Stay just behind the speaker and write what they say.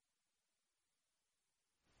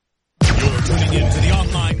tuning in to the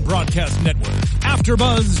online broadcast network,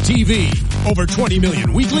 AfterBuzz TV. Over 20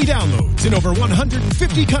 million weekly downloads in over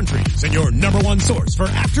 150 countries, and your number one source for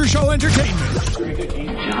after-show entertainment.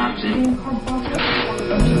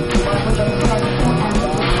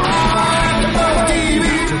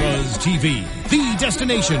 AfterBuzz TV, the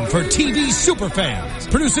destination for TV superfans,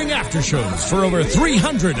 producing aftershows for over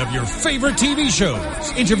 300 of your favorite TV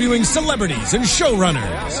shows, interviewing celebrities and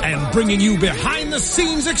showrunners, and bringing you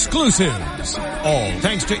behind-the-scenes exclusives. All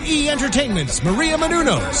thanks to E! Entertainment's Maria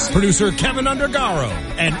Menounos, producer Kevin Undergaro,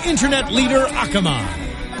 and internet leader Akamai.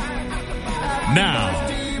 Now,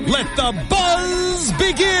 let the buzz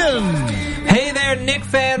begin! Hey there, Knick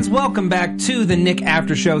fans. Welcome back to the Knick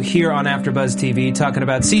After Show here on AfterBuzz TV, talking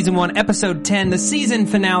about Season 1, Episode 10, the season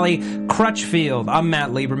finale, Crutchfield. I'm Matt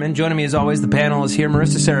Lieberman. Joining me as always, the panel is here,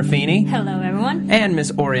 Marissa Serafini. Hello, everyone. And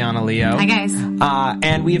Miss Oriana Leo. Hi, guys.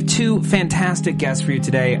 And we have two fantastic guests for you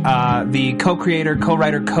today. The co-creator,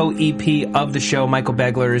 co-writer, co-EP of the show, Michael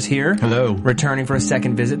Begler, is here. Hello. Returning for a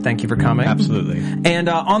second visit. Thank you for coming. Absolutely. And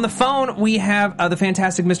on the phone, we have the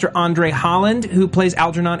fantastic Mr. Andre Holland, who plays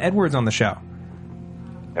Algernon Edwards on the show.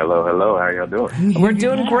 Hello, hello. How y'all doing? We're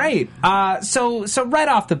doing great. So right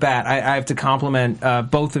off the bat, I have to compliment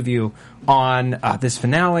both of you on this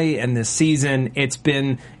finale and this season. It's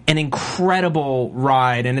been an incredible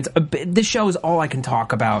ride, and this show is all I can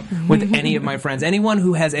talk about with any of my friends. Anyone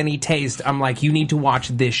who has any taste, I'm like, you need to watch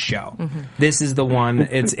this show. This is the one.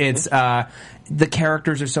 It's the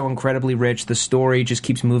characters are so incredibly rich. The story just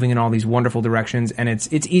keeps moving in all these wonderful directions, and it's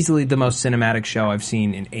easily the most cinematic show I've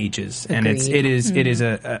seen in ages. And it is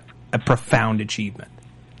a profound achievement.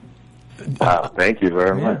 Thank you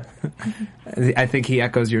very much. I think he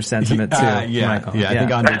echoes your sentiment too, Michael. I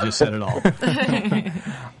think Andre just said it all.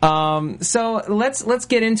 So let's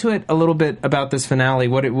get into it a little bit about this finale.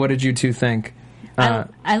 What did you two think?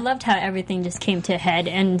 I loved how everything just came to a head,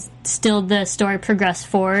 and still the story progressed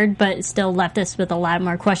forward, but it still left us with a lot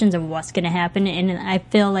more questions of what's going to happen. And I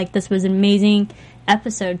feel like this was an amazing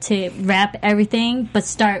episode to wrap everything, but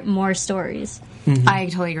start more stories. I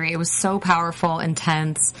totally agree. It was so powerful,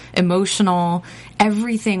 intense, emotional.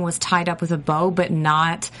 Everything was tied up with a bow, but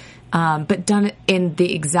done in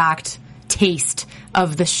the exact taste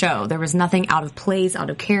of the show. There was nothing out of place,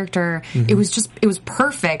 out of character. It was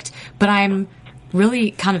perfect, but I'm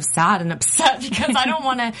really kind of sad and upset because I don't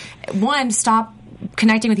want to, one, stop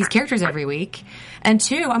connecting with these characters every week, and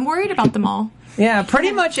two, I'm worried about them all. Yeah,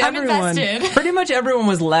 pretty much everyone. Invested. Pretty much everyone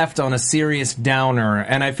was left on a serious downer,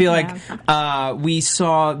 and I feel like we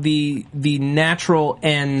saw the natural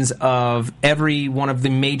ends of every one of the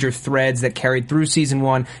major threads that carried through season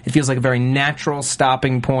 1. It feels like a very natural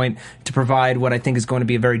stopping point to provide what I think is going to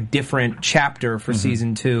be a very different chapter for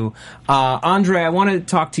season 2. Andre, I want to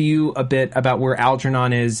talk to you a bit about where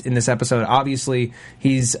Algernon is in this episode. Obviously,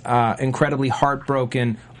 he's incredibly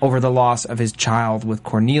heartbroken over the loss of his child with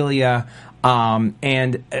Cornelia.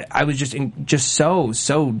 And I was just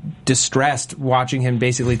so distressed watching him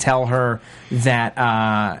basically tell her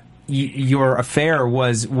that your affair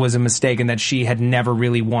was a mistake and that she had never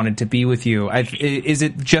really wanted to be with you. Is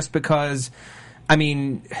it just because? I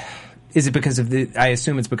mean, is it because of I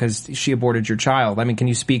assume it's because she aborted your child. I mean, can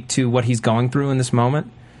you speak to what he's going through in this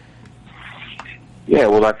moment? Yeah,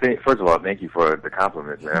 well, I think, first of all, thank you for the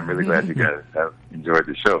compliments, man. I'm really glad you guys have enjoyed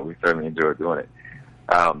the show. We certainly enjoyed doing it.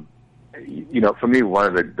 For me, one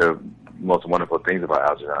of the most wonderful things about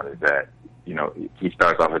Algernon is that, he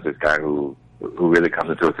starts off as this guy who really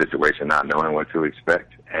comes into a situation not knowing what to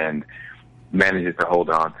expect and manages to hold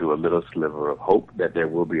on to a little sliver of hope that there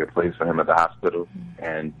will be a place for him at the hospital.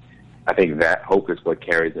 And I think that hope is what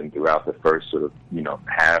carries him throughout the first sort of,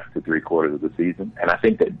 half to 3/4 of the season. And I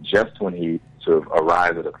think that just when he sort of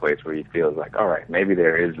arrives at a place where he feels like, all right, maybe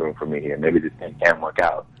there is room for me here, maybe this thing can work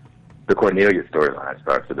out, the Cornelia storyline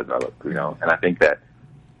starts to develop, and I think that,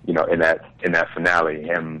 in that finale,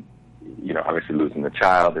 him, obviously losing the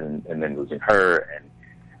child and then losing her, and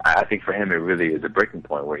I think for him it really is a breaking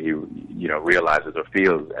point where he, realizes or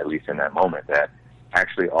feels, at least in that moment, that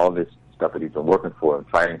actually all this stuff that he's been working for and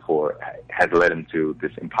fighting for has led him to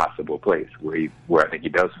this impossible place where I think he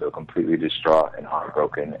does feel completely distraught and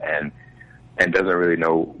heartbroken and doesn't really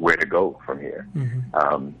know where to go from here.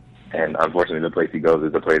 And unfortunately, the place he goes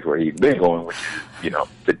is the place where he's been going, which is,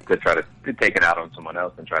 to try to take it out on someone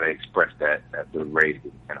else and try to express that sort of rage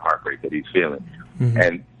and heartbreak that he's feeling.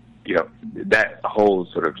 And, that whole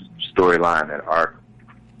sort of storyline, that arc,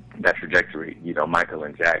 that trajectory, Michael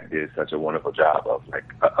and Jack did such a wonderful job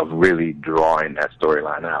of really drawing that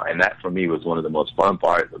storyline out. And that, for me, was one of the most fun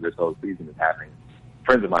parts of this whole season, is having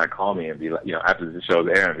friends of mine call me and be like, after the show's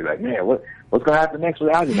airing, and be like, man, what's going to happen next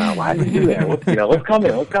with Algernon? Why did you do that? What's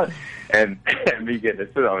coming? And me getting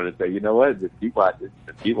to sit on it and say, you know what, just keep watching,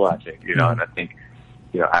 and I think,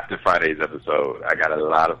 after Friday's episode, I got a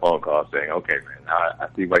lot of phone calls saying, okay, man, I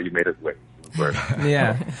see why you made us wait.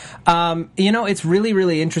 Yeah. It's really,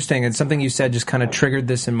 really interesting. And something you said just kind of triggered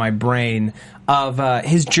this in my brain of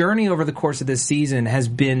his journey over the course of this season has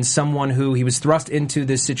been someone who he was thrust into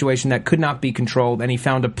this situation that could not be controlled, and he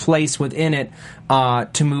found a place within it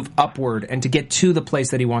to move upward and to get to the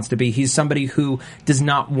place that he wants to be. He's somebody who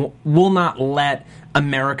will not let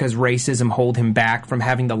America's racism hold him back from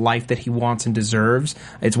having the life that he wants and deserves.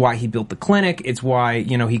 It's why he built the clinic. It's why,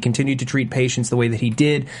 he continued to treat patients the way that he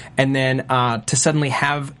did. And then to suddenly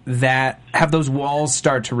have those walls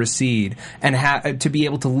start to recede and to be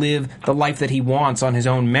able to live the life that he wants on his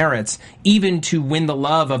own merits, even to win the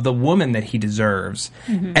love of the woman that he deserves.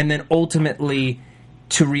 Mm-hmm. And then ultimately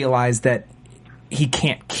to realize that he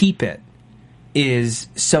can't keep it is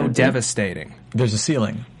so devastating. There's a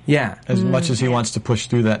ceiling. Yeah. As much as he wants to push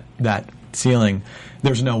through that ceiling,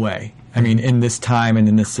 there's no way. I mean, in this time and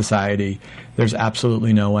in this society, there's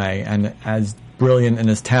absolutely no way. And as brilliant and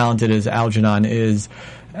as talented as Algernon is,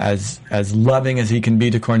 as loving as he can be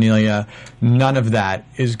to Cornelia, none of that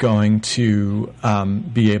is going to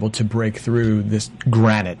be able to break through this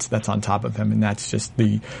granite that's on top of him. And that's just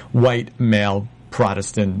the white male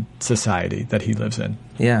Protestant society that he lives in.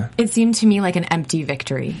 Yeah. It seemed to me like an empty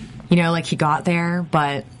victory. Like he got there,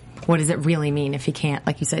 but what does it really mean if he can't,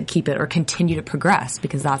 like you said, keep it or continue to progress,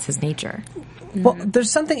 because that's his nature? Well, there's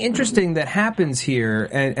something interesting that happens here,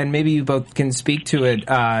 and maybe you both can speak to it.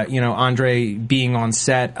 Andre being on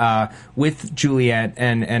set with Juliet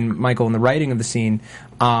and Michael in the writing of the scene,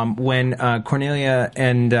 when Cornelia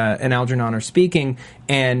and Algernon are speaking,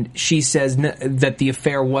 and she says that the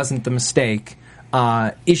affair wasn't the mistake.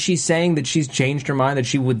 Is she saying that she's changed her mind, that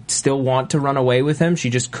she would still want to run away with him? She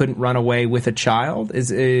just couldn't run away with a child?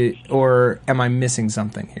 Or am I missing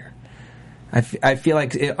something here? I feel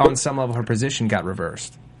like on some level her position got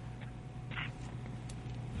reversed.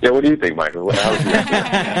 Yeah, what do you think, Michael? Well,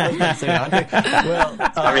 I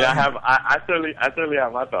certainly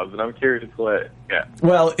have my thoughts, but I'm curious what. Yeah.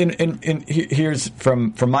 Well, here's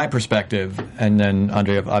from my perspective, and then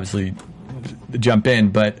Andre obviously jump in,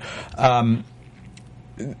 but.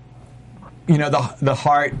 The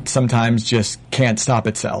heart sometimes just can't stop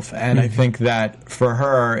itself. And I think that for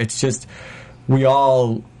her, it's just, we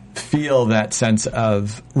all feel that sense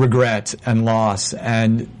of regret and loss.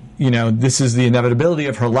 And, this is the inevitability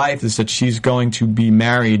of her life, is that she's going to be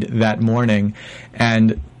married that morning.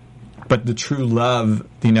 But the true love,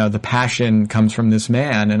 the passion comes from this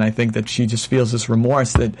man. And I think that she just feels this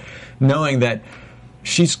remorse, that knowing that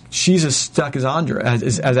she's as stuck as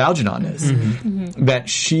Algernon is, that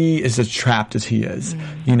she is as trapped as he is,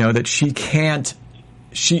 that she can't,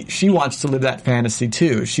 she wants to live that fantasy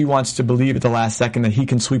too. She wants to believe at the last second that he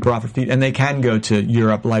can sweep her off her feet and they can go to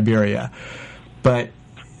Europe, Liberia. But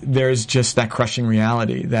there's just that crushing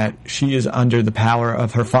reality that she is under the power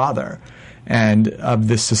of her father and of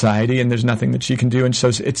this society, and there's nothing that she can do. And so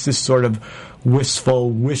it's this sort of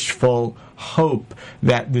wishful hope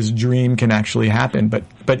that this dream can actually happen. But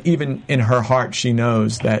even in her heart, she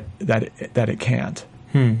knows that it can't.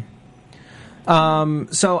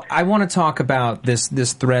 So I want to talk about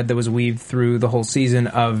this thread that was weaved through the whole season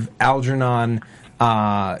of Algernon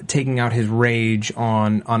taking out his rage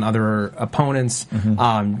on other opponents,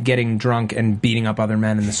 getting drunk and beating up other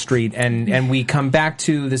men in the street. And we come back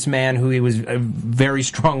to this man who he was very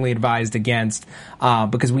strongly advised against,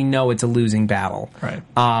 because we know it's a losing battle. Right.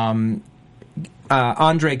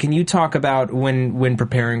 Andre, can you talk about when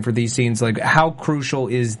preparing for these scenes, like how crucial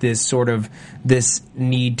is this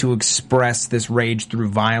need to express this rage through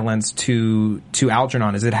violence to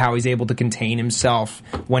Algernon? Is it how he's able to contain himself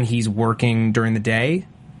when he's working during the day?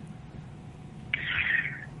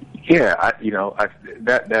 Yeah,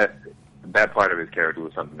 that part of his character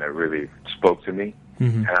was something that really spoke to me,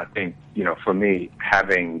 and I think for me,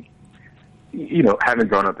 having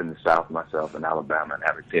grown up in the South myself in Alabama and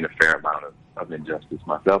having seen a fair amount of injustice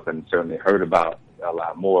myself, and certainly heard about a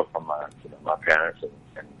lot more from my parents and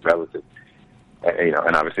relatives,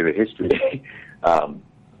 and obviously the history.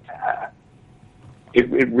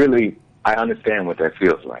 It really, I understand what that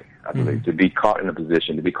feels like. I believe to be caught in a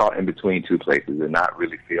position, to be caught in between two places, and not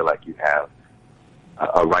really feel like you have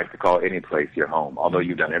a right to call any place your home. Although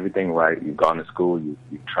you've done everything right, you've gone to school,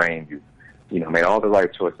 you've trained, you've made all the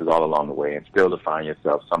right choices all along the way, and still to find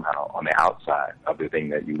yourself somehow on the outside of the thing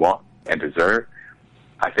that you want and deserve.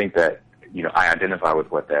 I think that, I identify with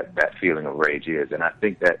what that feeling of rage is. And I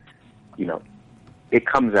think that, it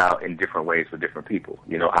comes out in different ways for different people.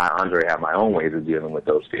 You know, Andre, have my own ways of dealing with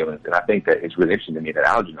those feelings, and I think that it's really interesting to me that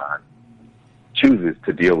Algernon chooses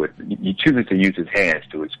to he chooses to use his hands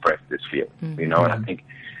to express this feeling. You know, and I think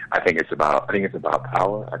it's about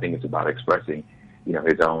power. I think it's about expressing, you know,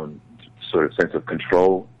 his own sort of sense of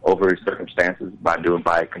control over his circumstances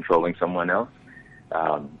by controlling someone else.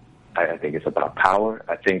 I think it's about power.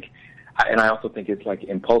 And I also think it's like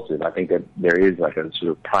impulsive. I think that there is like a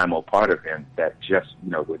sort of primal part of him that just,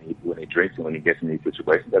 you know, when he drinks and when he gets in these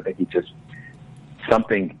situations, I think he just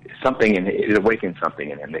something in it awakens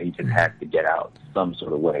something in him that he just has to get out some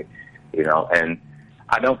sort of way, you know. And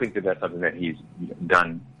I don't think that that's something that he's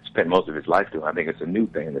spent most of his life doing. I think it's a new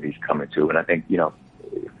thing that he's coming to, and I think, you know,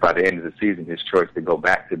 by the end of the season, his choice to go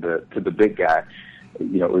back to the big guy,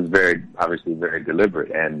 you know, it was obviously very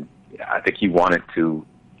deliberate, and I think he wanted to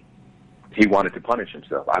punish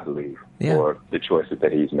himself, I believe, for the choices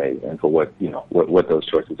that he's made and for what those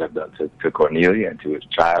choices have done to Cornelia and to his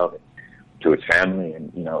child, and to his family,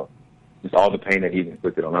 and, you know, just all the pain that he's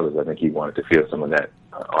inflicted on others. I think he wanted to feel some of that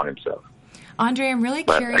on himself. Andre, I'm really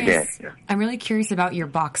curious. Again, I'm really curious about your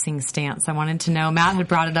boxing stance. I wanted to know. Matt had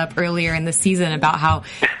brought it up earlier in the season about how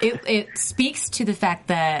it speaks to the fact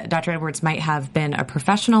that Dr. Edwards might have been a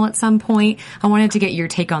professional at some point. I wanted to get your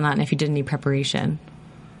take on that, and if you did any preparation.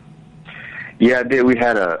 Yeah, I did. We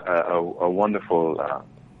had a wonderful,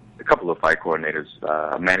 a couple of fight coordinators,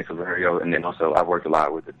 Manny Silverio, and then also I worked a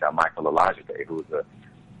lot with Michael Olajide, who was a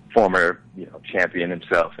former, you know, champion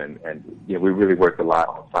himself, and you know, we really worked a lot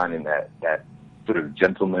on finding that sort of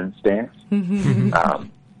gentleman stance,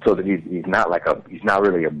 so that he's not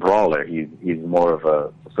really a brawler. He's more of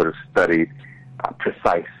a sort of studied,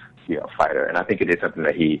 precise, you know, fighter, and I think it is something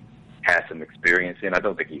that he has some experience in. I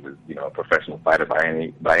don't think he was, you know, a professional fighter by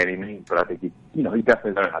any means, but I think he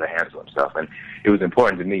definitely learned how to handle himself, and it was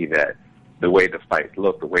important to me that the way the fights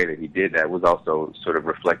looked, the way that he did that, was also sort of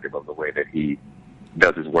reflective of the way that he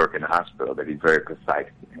does his work in the hospital, that he's very precise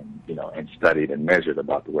and, you know, and studied and measured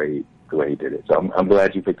about the way he did it. So I'm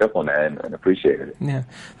glad you picked up on that and appreciated it. Yeah.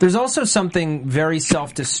 There's also something very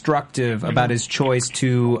self-destructive about his choice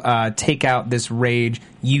to take out this rage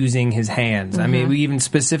using his hands. I mean, we even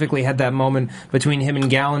specifically had that moment between him and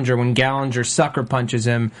Gallinger when Gallinger sucker punches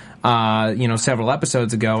him, you know, several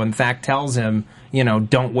episodes ago, and Thack tells him, you know,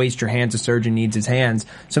 don't waste your hands. A surgeon needs his hands.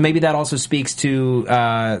 So maybe that also speaks to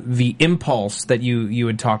the impulse that you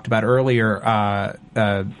had talked about earlier.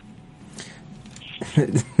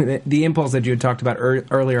 The impulse that you had talked about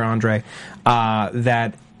earlier, Andre.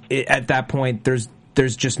 That at that point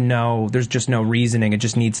there's just no reasoning. It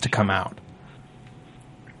just needs to come out.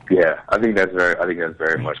 Yeah, I think that's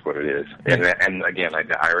very much what it is. And again, like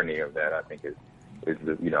the irony of that, I think is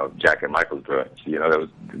the, you know, Jack and Michael's brilliance. You know, that was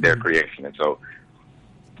their creation, and so.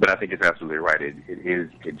 But I think it's absolutely right.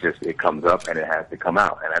 It comes up and it has to come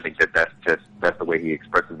out. And I think that's the way he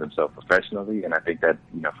expresses himself professionally. And I think that,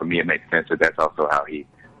 you know, for me, it makes sense that that's also how he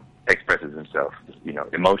expresses himself, you know,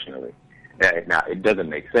 emotionally. Now, it doesn't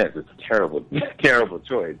make sense. It's a terrible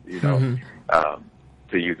choice, you know,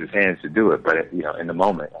 to use his hands to do it. But, you know, in the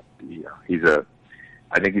moment, you know,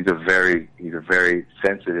 I think he's a very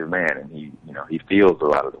sensitive man, and he feels a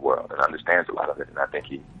lot of the world and understands a lot of it. And I think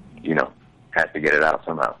he, you know, has to get it out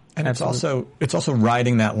somehow. And it's also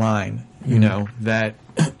riding that line, you know, that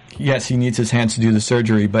yes, he needs his hands to do the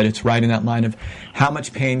surgery, but it's riding that line of how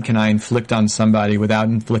much pain can I inflict on somebody without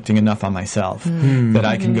inflicting enough on myself, that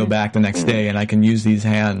I can go back the next day and I can use these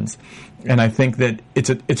hands. And I think that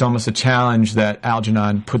it's almost a challenge that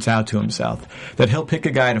Algernon puts out to himself, that he'll pick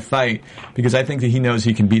a guy to fight because I think that he knows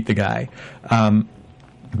he can beat the guy.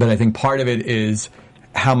 But I think part of it is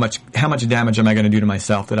how much damage am I going to do to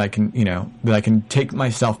myself that I can take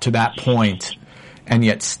myself to that point and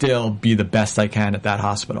yet still be the best I can at that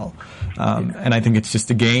hospital. And I think it's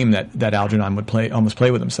just a game that Algernon would almost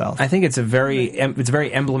play with himself. I think it's very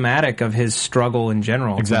emblematic of his struggle in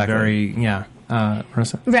general. Exactly.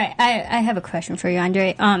 Marissa? Right. I have a question for you,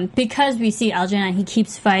 Andre. Because we see Algernon, he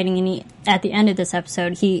keeps fighting, and at the end of this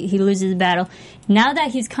episode, he loses the battle. Now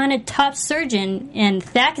that he's kind of top surgeon, and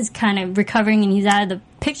Thack is kind of recovering, and he's out of the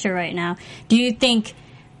picture right now, do you think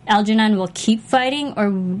Algernon will keep fighting,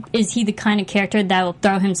 or is he the kind of character that will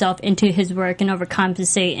throw himself into his work and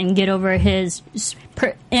overcompensate and get over his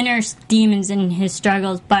inner demons and his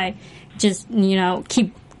struggles by just, you know,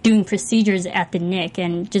 keep doing procedures at the Knick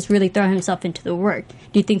and just really throw himself into the work?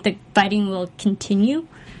 Do you think the fighting will continue?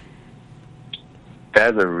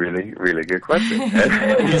 That's a really, really good question.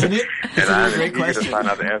 Isn't it? And I'm great eager question. to find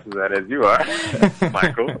out the answer to that as you are.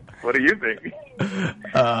 Michael, what do you think?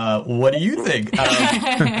 What do you think?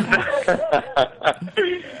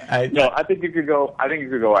 I think it could go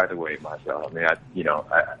either way, Marcel. I mean,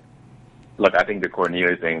 look, I think the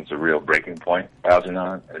Cornelia thing is a real breaking point for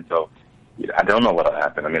Algernon, and so I don't know what'll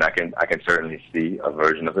happen. I mean, I can certainly see a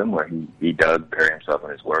version of him where he does bury himself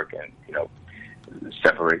in his work and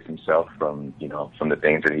separates himself from the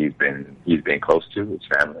things that he's been close to, his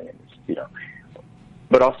family, and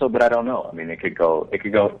but I don't know. I mean, it could go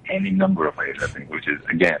any number of ways, I think, which is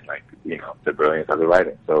again the brilliance of the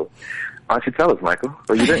writing. So why don't you tell us, Michael?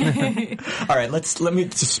 What do you think? All right, let me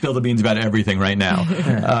just spill the beans about everything right now.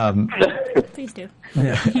 Please do.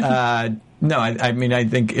 No, I mean, I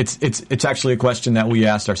think it's actually a question that we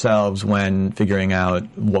asked ourselves when figuring out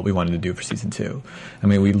what we wanted to do for season 2. I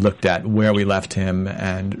mean, we looked at where we left him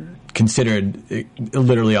and considered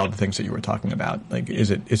literally all the things that you were talking about. Like, is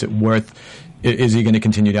he going to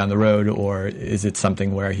continue down the road, or is it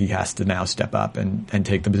something where he has to now step up and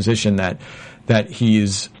take the position that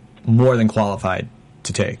he's more than qualified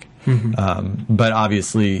to take? Mm-hmm. But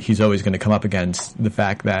obviously, he's always going to come up against the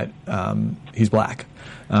fact that he's black.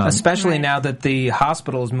 Especially now that the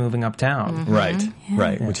hospital is moving uptown. Mm-hmm.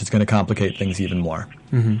 Right, which is going to complicate things even more.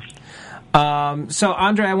 Mm-hmm. So,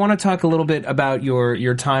 Andre, I want to talk a little bit about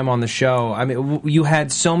your time on the show. I mean, you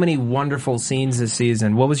had so many wonderful scenes this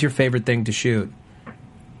season. What was your favorite thing to shoot?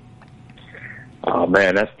 Oh,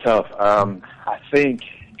 man, that's tough. I think,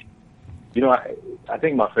 I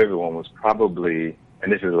think my favorite one was probably,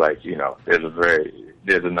 and this is like,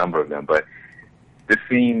 there's a number of them, but the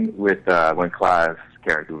scene with when Clive's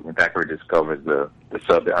character, when Thackeray discovers the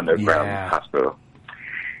underground hospital.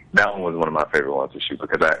 That one was one of my favorite ones to shoot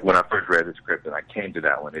because when I first read the script and I came to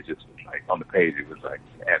that one, it just was like on the page, it was like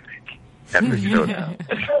epic showdown.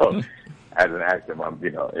 So as an actor,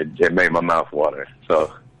 it made my mouth water.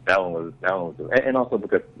 So that one was, and also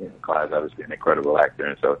because Clive's obviously an incredible actor,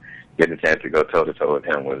 and so getting a chance to go toe to toe with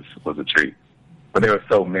him was a treat. But there were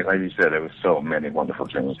so many, like you said, there were so many wonderful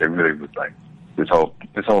things. It really was like this whole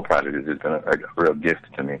project has just been a real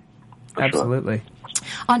gift to me. Absolutely. Sure.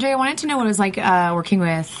 Andre, I wanted to know what it was like working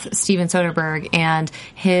with Steven Soderbergh and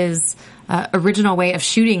his original way of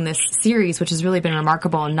shooting this series, which has really been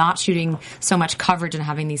remarkable, and not shooting so much coverage and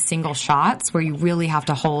having these single shots where you really have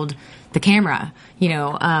to hold the camera,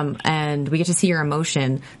 and we get to see your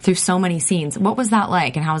emotion through so many scenes. What was that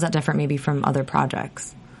like, and how was that different maybe from other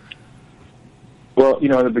projects? Well,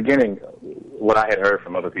 in the beginning, what I had heard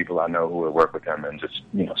from other people I know who had worked with him and just,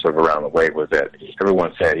 sort of around the way was that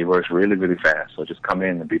everyone said he works really, really fast. So just come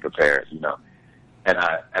in and be prepared, And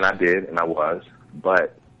I did, and I was,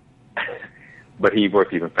 but he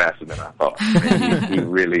worked even faster than I thought. He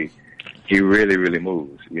really, really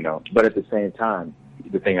moves, But at the same time,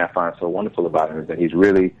 the thing I find so wonderful about him is that he's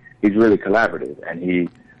really collaborative, and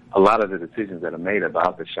a lot of the decisions that are made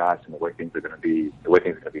about the shots and the way things are going to be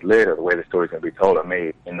lit or the way the story's going to be told are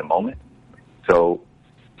made in the moment. So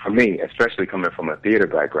for me, especially coming from a theater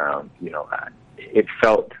background, it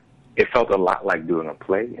felt a lot like doing a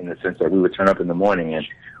play in the sense that we would turn up in the morning and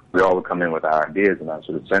we all would come in with our ideas and our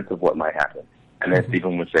sort of sense of what might happen. And then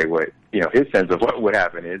Stephen would say what, his sense of what would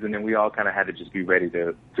happen is, and then we all kind of had to just be ready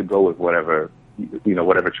to go with whatever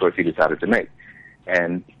choice he decided to make.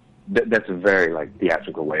 And that's a very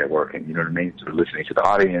theatrical way of working, you know what I mean? Sort of listening to the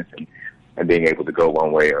audience and being able to go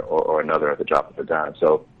one way or another at the drop of a dime.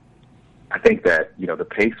 So I think that, the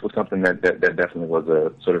pace was something that definitely was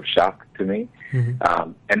a sort of shock to me.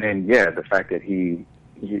 Mm-hmm. And then, the fact that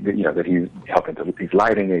that he's helping he's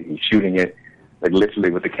lighting it, he's shooting it,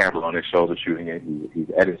 literally with the camera on his shoulder shooting it, he's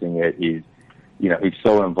editing it, he's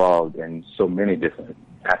so involved in so many different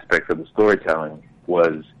aspects of the storytelling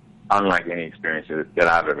was unlike any experience that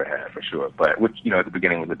I've ever had, for sure. But which, at the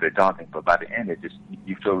beginning was a bit daunting, but by the end, it just,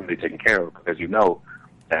 you feel really taken care of because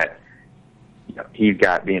that he's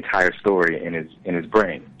got the entire story in his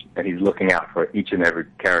brain, and he's looking out for each and every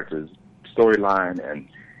character's storyline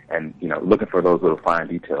and looking for those little fine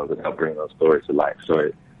details that help bring those stories to life. So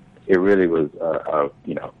it really was a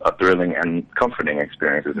thrilling and comforting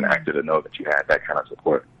experience as an actor to know that you had that kind of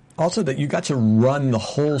support. Also that you got to run the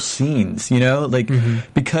whole scenes,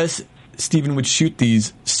 because Stephen would shoot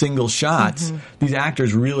these single shots, these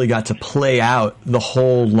actors really got to play out the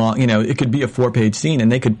whole long, it could be a 4-page scene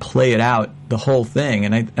and they could play it out the whole thing.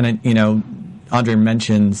 And I Andre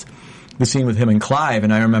mentions the scene with him and Clive,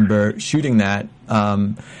 and I remember shooting that,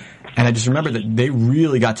 and I just remember that they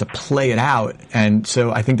really got to play it out. And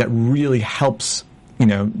so I think that really helps,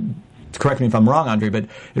 correct me if I'm wrong, Andre, but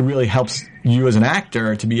it really helps you as an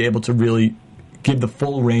actor to be able to really give the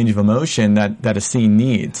full range of emotion that a scene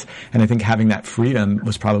needs. And I think having that freedom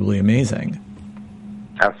was probably amazing.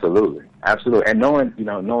 Absolutely. Absolutely. And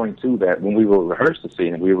knowing too that when we will rehearse the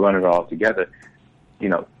scene and we run it all together,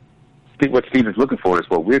 what Steven's looking for is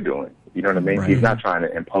what we're doing. You know what I mean? Right. He's not trying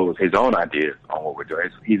to impose his own ideas on what we're doing.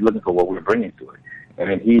 He's looking for what we're bringing to it. And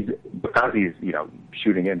then because he's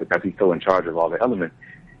shooting in, because he's so in charge of all the elements,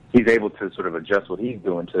 he's able to sort of adjust what he's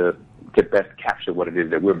doing to best capture what it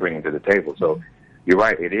is that we're bringing to the table. So you're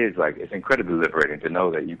right. It is it's incredibly liberating to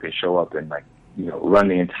know that you can show up and run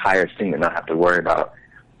the entire scene and not have to worry about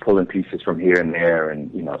pulling pieces from here and there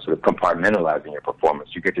and, sort of compartmentalizing your performance.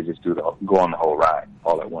 You get to just go on the whole ride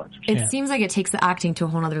all at once. It seems like it takes the acting to a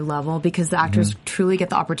whole other level because the actors truly get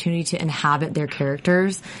the opportunity to inhabit their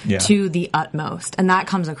characters to the utmost. And that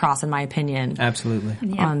comes across, in my opinion,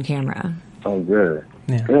 absolutely on camera. Oh, good.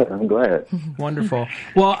 Yeah. Good. I'm glad. Wonderful.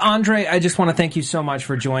 Well, Andre, I just want to thank you so much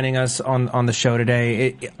for joining us on the show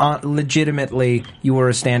today. Legitimately, you were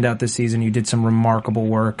a standout this season. You did some remarkable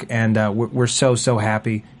work, and we're so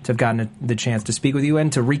happy to have gotten the chance to speak with you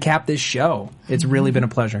and to recap this show. It's really been a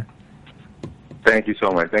pleasure. Thank you so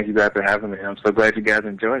much. Thank you guys for having me. I'm so glad you guys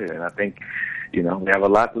enjoyed it, and I think we have a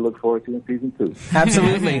lot to look forward to in season 2.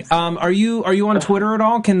 Absolutely. Are you on Twitter at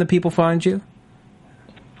all? Can the people find you?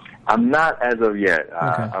 I'm not as of yet.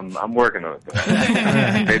 Okay. I'm working on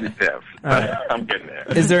it. Baby steps. I'm getting there.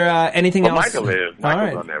 Is there anything else? Michael is.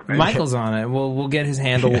 Michael's on there. Baby. Michael's on it. We'll get his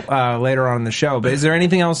handle later on in the show. But is there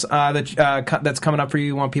anything else that's coming up for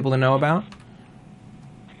you want people to know about?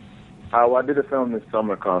 Well, I did a film this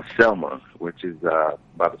summer called Selma, which is about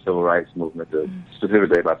the civil rights movement,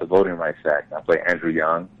 specifically about the Voting Rights Act. I play Andrew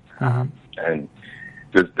Young, and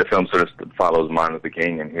the film sort of follows Martin Luther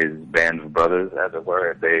King and his band of brothers, as it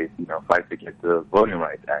were, as they fight to get the Voting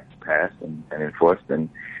Rights Act passed and enforced. And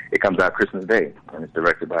it comes out Christmas Day, and it's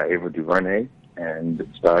directed by Ava DuVernay, and it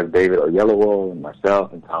stars David Oyelowo and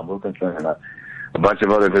myself and Tom Wilkinson and a bunch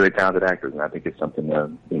of other really talented actors. And I think it's something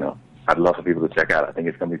that I'd love for people to check out. I think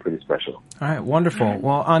it's going to be pretty special. All right, wonderful.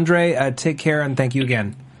 Well, Andre, take care, and thank you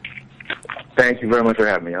again. Thank you very much for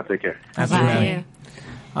having me. I'll take care. Absolutely.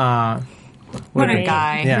 What a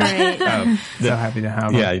guy. Yeah. So happy to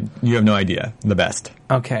have him. Yeah, you have no idea. The best.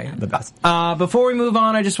 Okay. The best. Before we move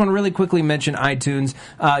on, I just want to really quickly mention iTunes.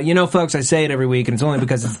 Folks, I say it every week, and it's only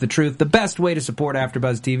because it's the truth. The best way to support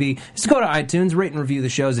AfterBuzz TV is to go to iTunes, rate and review the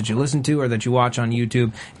shows that you listen to or that you watch on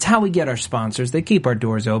YouTube. It's how we get our sponsors. They keep our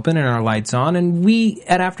doors open and our lights on, and we,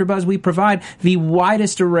 at AfterBuzz, we provide the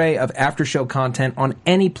widest array of after-show content on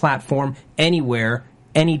any platform, anywhere,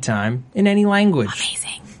 anytime, in any language.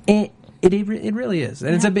 Amazing. It really is,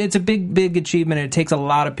 and it's a big achievement. And it takes a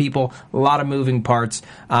lot of people, a lot of moving parts.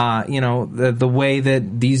 The way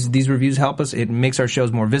that these reviews help us, it makes our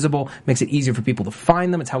shows more visible, makes it easier for people to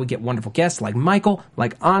find them. It's how we get wonderful guests like Michael,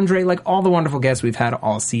 like Andre, like all the wonderful guests we've had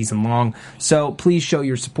all season long. So please show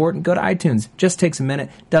your support and go to iTunes. Just takes a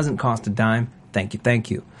minute, doesn't cost a dime. Thank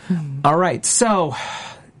you. All right, so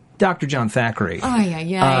Dr. John Thackeray.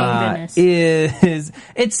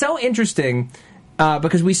 It's so interesting.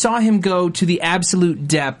 Because we saw him go to the absolute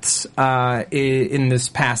depths in this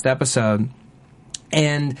past episode.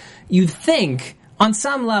 And you'd think, on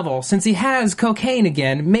some level, since he has cocaine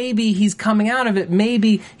again, maybe he's coming out of it,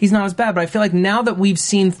 maybe he's not as bad. But I feel like now that we've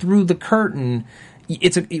seen through the curtain,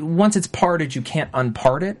 once it's parted, you can't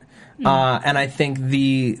unpart it. And I think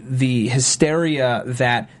the hysteria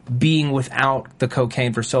that being without the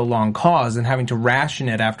cocaine for so long caused and having to ration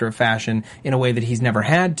it after a fashion in a way that he's never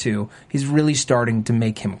had to, he's really starting to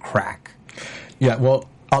make him crack. Yeah, well,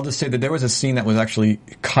 I'll just say that there was a scene that was actually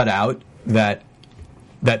cut out that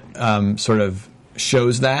sort of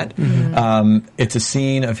shows that. It's a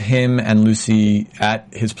scene of him and Lucy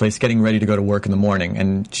at his place getting ready to go to work in the morning,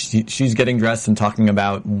 and she's getting dressed and talking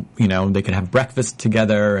about they could have breakfast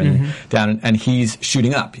together and he's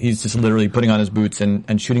shooting up. He's just literally putting on his boots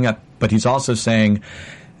and shooting up, but he's also saying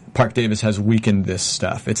Park Davis has weakened this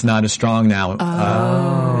stuff. It's not as strong now.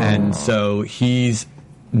 And so he's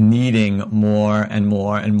needing more and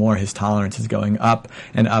more and more. His tolerance is going up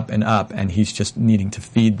and up and up, and he's just needing to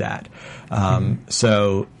feed that.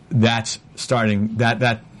 So that's starting.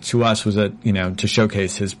 That to us was to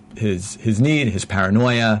showcase his need, his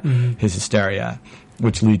paranoia, his hysteria,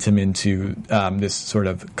 which leads him into this sort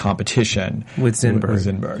of competition with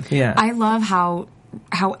Zinberg. Yeah, I love how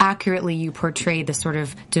accurately you portrayed this sort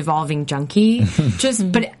of devolving junkie.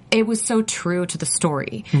 But it was so true to the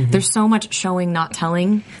story. There's so much showing, not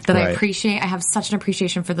telling that I appreciate. I have such an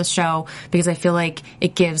appreciation for the show because I feel like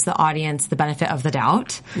it gives the audience the benefit of the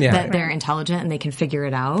doubt that they're intelligent and they can figure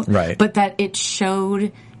it out. Right. But that it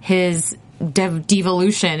showed his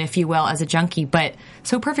devolution, if you will, as a junkie, but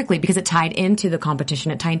so perfectly because it tied into the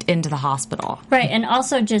competition, it tied into the hospital. Right, and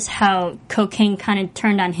also just how cocaine kind of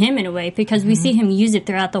turned on him in a way, because we see him use it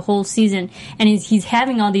throughout the whole season, and he's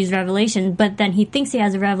having all these revelations, but then he thinks he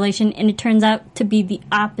has a revelation, and it turns out to be the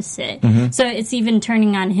opposite. So it's even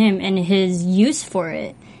turning on him and his use for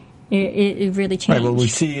it. It really changed. Right, well, we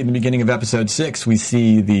see in the beginning of episode 6, we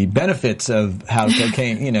see the benefits of how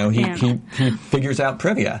cocaine, he figures out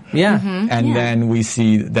Privia. Yeah. And then we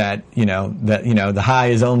see that, the high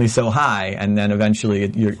is only so high, and then eventually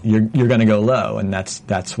you're going to go low, and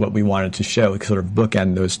that's what we wanted to show, sort of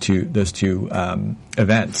bookend those two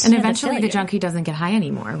events. And eventually the junkie doesn't get high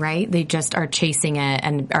anymore, right? They just are chasing it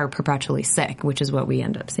and are perpetually sick, which is what we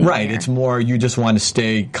end up seeing. Right, here. it's more you just want to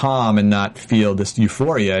stay calm and not feel this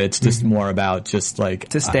euphoria. It's just more about just like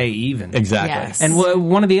to stay even. Exactly. Yes. And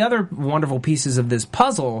one of the other wonderful pieces of this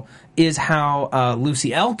puzzle is how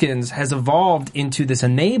Lucy Elkins has evolved into this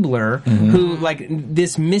enabler who, like,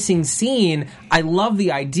 this missing scene, I love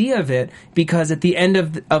the idea of it because at the end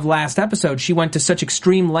of last episode, she went to such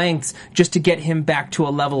extreme lengths just to get him back to a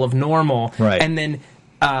level of normal. Right. And then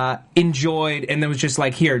enjoyed, and then was just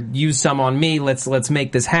like, here, use some on me, let's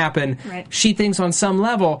make this happen. Right. She thinks on some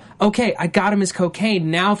level, okay, I got him his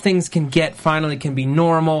cocaine, now things finally can be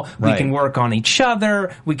normal, we can work on each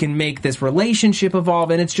other, we can make this relationship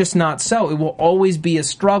evolve, and it's just not so. It will always be a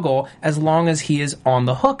struggle as long as he is on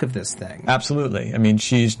the hook of this thing. Absolutely. I mean,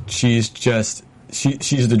 she's the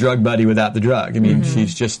drug buddy without the drug. I mean,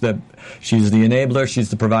 she's the enabler, she's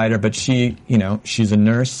the provider, but she's a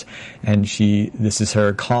nurse, and this is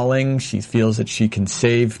her calling. She feels that she can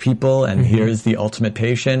save people, and here's the ultimate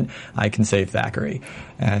patient. I can save Thackeray.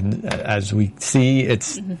 And as we see,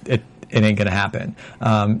 it ain't gonna happen.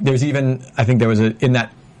 There's even, I think there was in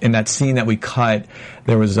that scene that we cut,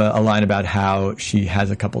 there was a line about how she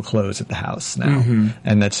has a couple clothes at the house now,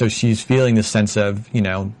 and that so she's feeling this sense of,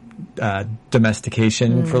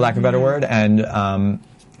 domestication, for lack of a better word, and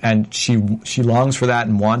she longs for that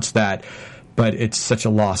and wants that, but it's such a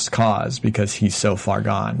lost cause because he's so far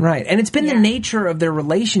gone. Right, and it's been the nature of their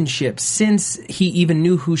relationship since he even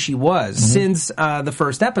knew who she was, since the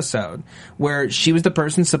first episode, where she was the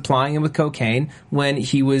person supplying him with cocaine when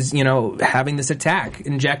he was, having this attack,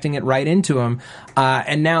 injecting it right into him.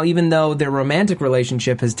 And now, even though their romantic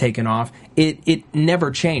relationship has taken off, it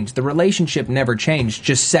never changed. The relationship never changed.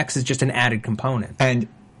 Just sex is just an added component. And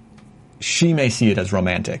she may see it as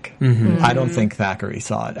romantic. I don't think Thackeray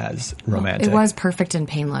saw it as romantic. It was perfect and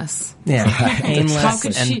painless. Yeah, painless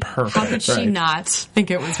and perfect. How could she not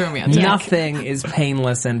think it was romantic? Nothing is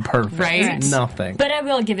painless and perfect. Right? Nothing. But I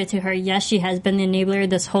will give it to her. Yes, she has been the enabler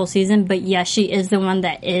this whole season, but yes, she is the one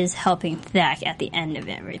that is helping Thack at the end of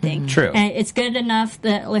everything. True. And it's good enough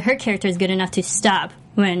that her character is good enough to stop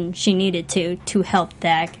when she needed to help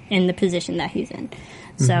Thack in the position that he's in.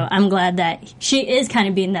 So I'm glad that she is kind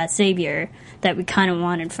of being that savior that we kind of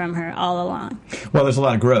wanted from her all along. Well, there's a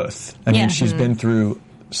lot of growth. I mean, she's been through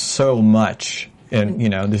so much. And,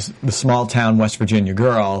 the small town West Virginia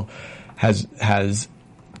girl has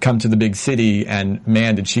come to the big city, and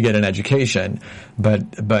man, did she get an education.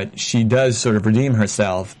 But she does sort of redeem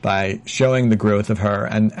herself by showing the growth of her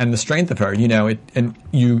and the strength of her. And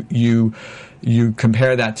you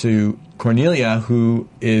compare that to Cornelia, who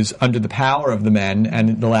is under the power of the men,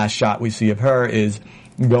 and the last shot we see of her is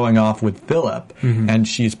going off with Philip, and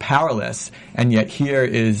she's powerless. And yet here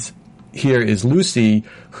is Lucy,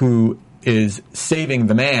 who is saving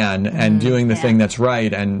the man and doing the thing that's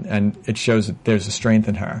right, and it shows that there's a strength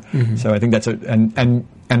in her. So I think that's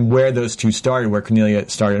and where those two started, where Cornelia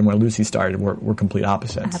started and where Lucy started, were complete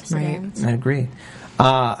opposites. Absolutely. Right. I agree.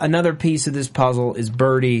 Another piece of this puzzle is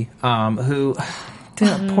Birdie, who...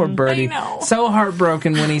 Poor Birdie. So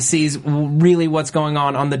heartbroken when he sees really what's going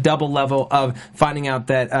on the double level of finding out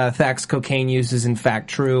that Thack's cocaine use is in fact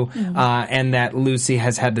true, and that Lucy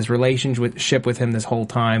has had this relationship with him this whole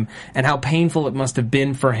time, and how painful it must have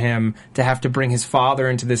been for him to have to bring his father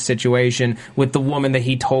into this situation with the woman that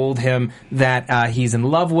he told him that he's in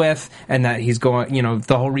love with, and that he's going,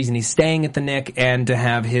 the whole reason he's staying at the Knick, and to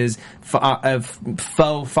have his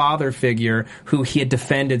faux father figure who he had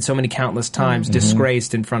defended so many countless times disgraced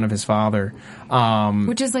in front of his father.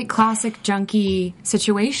 Which is like classic junkie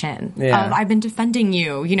situation. Yeah. I've been defending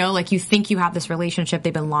you. You think you have this relationship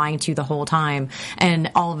they've been lying to you the whole time,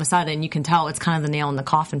 and all of a sudden you can tell it's kind of the nail in the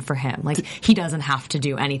coffin for him. Like, he doesn't have to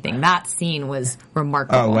do anything. That scene was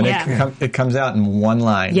remarkable. Oh, when it comes out in one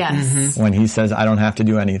line. Yes. When he says, I don't have to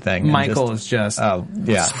do anything. Michael is just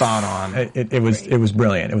spot on. It was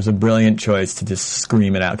brilliant. It was a brilliant choice to just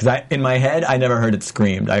scream it out. Because in my head, I never heard it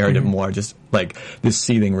screamed. I heard it more just like this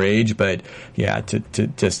seething rage. But yeah, to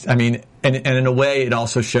just, I mean, and in a way, it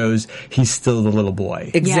also shows he's still the little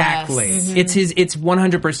boy. Exactly. Yes. Mm-hmm. It's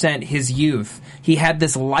 100% his youth. He had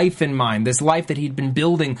this life in mind, this life that he'd been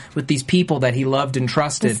building with these people that he loved and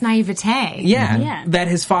trusted. This naivete. Yeah, that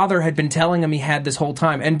his father had been telling him he had this whole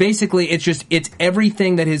time. And basically, it's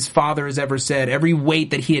everything that his father has ever said, every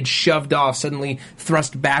weight that he had shoved off suddenly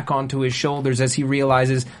thrust back onto his shoulders as he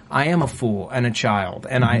realizes, I am a fool and a child,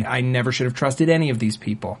 and I never should have trusted any of these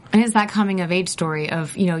people. And it's that coming of age story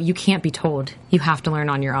of, you can't be told. You have to learn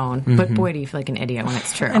on your own. But boy, do you feel like an idiot when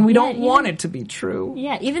it's true. And we don't want it to be true.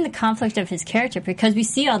 Yeah, even the conflict of his character, because we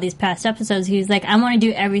see all these past episodes, he's like, I want to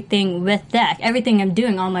do everything with Dak. Everything I'm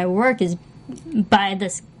doing, all my work is by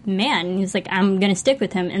this man. And he's like, I'm going to stick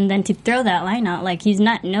with him. And then to throw that line out, like, he's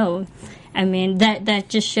not, no. I mean, that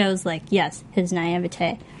just shows, like, yes, his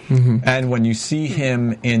naivete. Mm-hmm. And when you see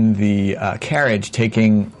him in the carriage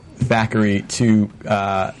taking Thackeray to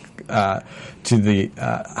the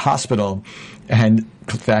hospital, and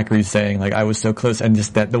Thackeray's saying, like, I was so close, and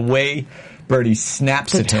just that the way Birdie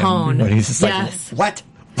snaps at him, but he's just like, what?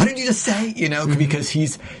 What did you just say? Because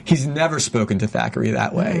he's never spoken to Thackeray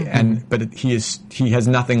that way, but he has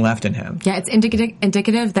nothing left in him. Yeah, it's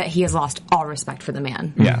indicative that he has lost all respect for the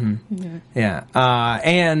man. Yeah, yeah,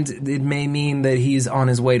 and it may mean that he's on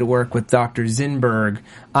his way to work with Dr. Zinberg,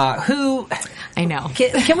 who I know.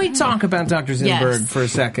 Can we talk about Dr. Zinberg for a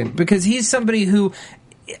second? Because he's somebody who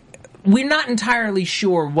we're not entirely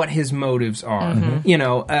sure what his motives are.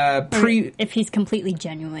 If he's completely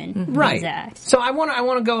genuine, right? Exact. So I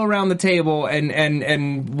want to go around the table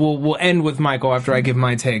and we'll end with Michael after I give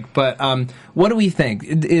my take. But what do we think?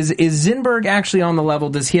 Is Zinberg actually on the level?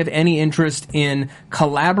 Does he have any interest in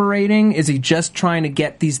collaborating? Is he just trying to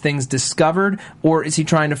get these things discovered, or is he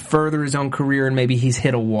trying to further his own career and maybe he's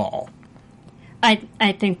hit a wall? I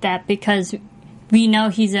think that because we know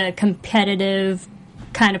he's a competitive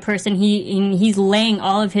kind of person. He's laying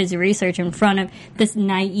all of his research in front of this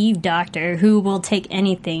naive doctor who will take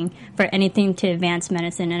anything for anything to advance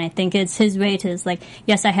medicine. And I think it's his way to, it's like,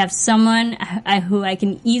 yes, I have someone who I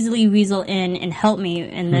can easily weasel in and help me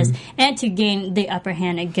in this, and to gain the upper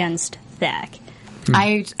hand against Thack.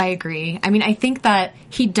 I agree. I mean, I think that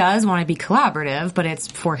he does want to be collaborative, but it's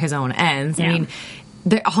for his own ends. Yeah. I mean,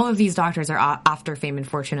 all of these doctors are after fame and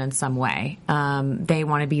fortune in some way. They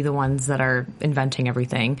want to be the ones that are inventing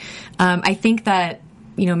everything. I think that,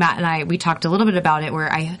 Matt and we talked a little bit about it,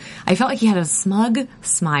 where I felt like he had a smug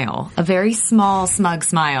smile, a very small, smug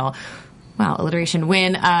smile. Wow, alliteration.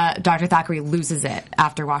 When Dr. Thackeray loses it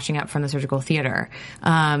after washing up from the surgical theater,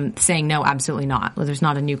 saying, no, absolutely not. There's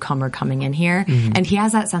not a newcomer coming in here. Mm-hmm. And he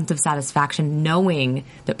has that sense of satisfaction knowing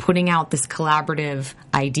that putting out this collaborative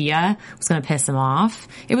idea was going to piss him off.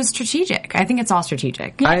 It was strategic. I think it's all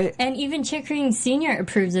strategic. Yeah, and even Chickering Sr.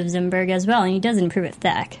 approves of Zinberg as well, and he doesn't approve of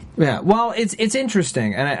Thack. Yeah, well, it's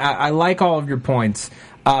interesting, and I like all of your points.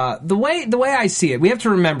 The way I see it, we have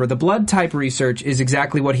to remember the blood type research is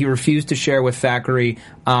exactly what he refused to share with Thackeray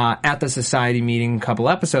at the society meeting a couple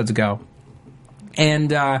episodes ago.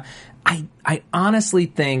 And I honestly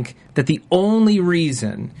think that the only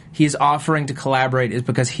reason he's offering to collaborate is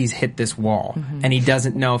because he's hit this wall, and he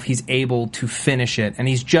doesn't know if he's able to finish it, and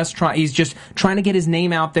he's just trying to get his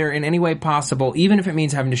name out there in any way possible, even if it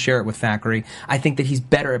means having to share it with Thackeray. I think that he's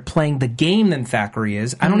better at playing the game than Thackeray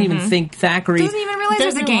is. I don't even think Thackeray doesn't even realize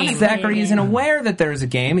there's a game. Thackeray isn't aware that there's a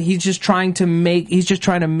game. He's just trying to make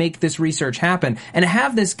this research happen, and to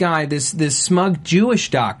have this guy, this smug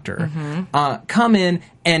Jewish doctor, come in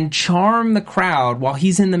and charm the crowd while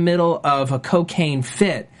he's in the middle of a cocaine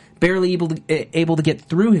fit, barely able to get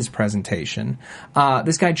through his presentation.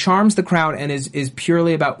 This guy charms the crowd and is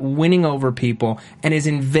purely about winning over people, and is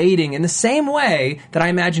invading in the same way that I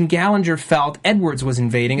imagine Gallagher felt Edwards was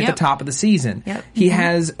invading at the top of the season. Yep. He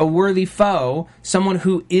has a worthy foe, someone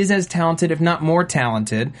who is as talented, if not more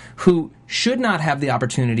talented, who should not have the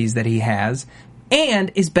opportunities that he has,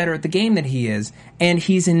 and is better at the game than he is, and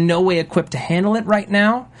he's in no way equipped to handle it right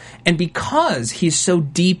now. And because he's so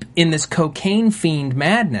deep in this cocaine fiend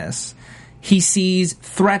madness, he sees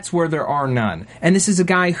threats where there are none. And this is a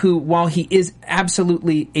guy who, while he is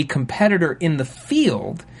absolutely a competitor in the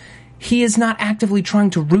field, he is not actively trying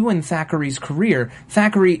to ruin Thackeray's career.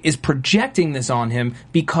 Thackeray is projecting this on him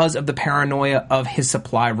because of the paranoia of his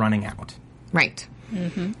supply running out. Right.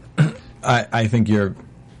 I think you're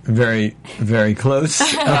very, very close.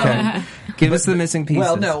 Okay. Give us the missing pieces.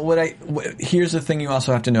 Well, no, here's the thing you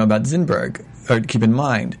also have to know about Zinberg, or keep in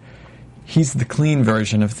mind. He's the clean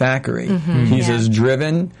version of Thackeray. He's as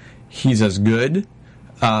driven, he's as good,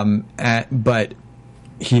 but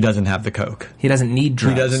he doesn't have the coke. He doesn't need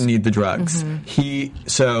drugs. He doesn't need the drugs.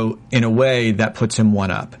 So in a way that puts him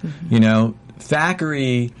one up.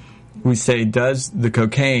 Thackeray, we say, does the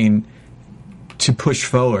cocaine to push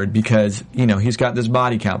forward because, he's got this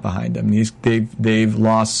body count behind him. They've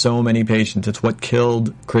lost so many patients. It's what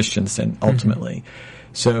killed Christensen ultimately.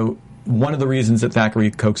 So one of the reasons that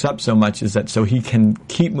Thackeray cokes up so much is that so he can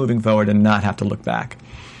keep moving forward and not have to look back.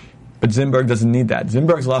 But Zinberg doesn't need that.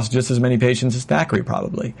 Zinberg's lost just as many patients as Thackeray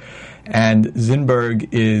probably. And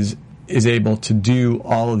Zinberg is able to do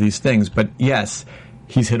all of these things. But yes,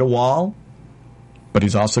 he's hit a wall, but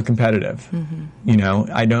he's also competitive. What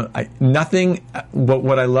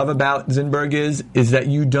I love about Zinberg is that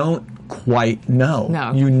you don't quite know.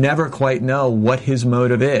 No. You never quite know what his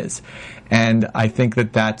motive is. And I think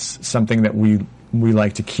that that's something that we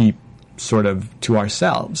like to keep sort of to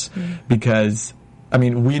ourselves because,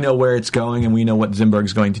 we know where it's going and we know what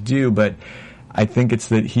Zinberg's going to do, but I think it's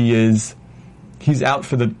that he's out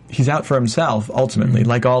for himself ultimately,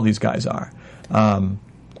 like all these guys are.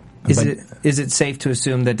 Is it safe to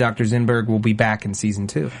assume that Dr. Zinberg will be back in season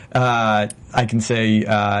 2? I can say,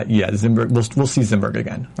 Zinberg. We'll see Zinberg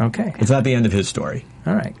again. Okay, it's not the end of his story.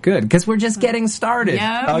 All right, good, because we're just getting started.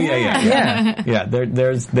 Yeah. Oh yeah.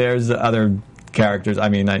 There's other characters. I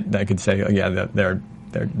could say, they're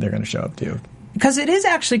going to show up too. Because it is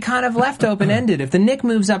actually kind of left open-ended. If the Knick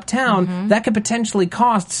moves uptown, that could potentially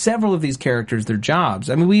cost several of these characters their jobs.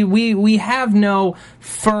 We have no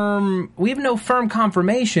firm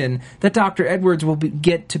confirmation that Dr. Edwards will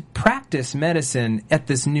get to practice medicine at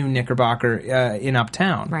this new Knickerbocker in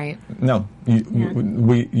uptown. Right. No,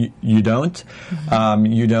 you don't.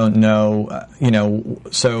 You don't know.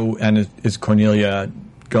 So and is Cornelia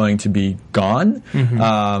going to be gone?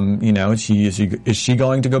 Is she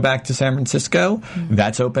going to go back to San Francisco?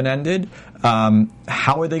 That's open-ended.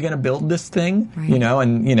 How are they going to build this thing? Right.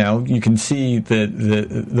 You can see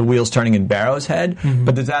the wheels turning in Barrow's head,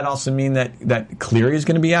 but does that also mean that Cleary is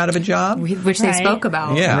going to be out of a job? Which they spoke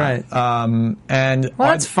about. Yeah. Right. And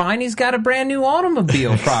that's fine. He's got a brand new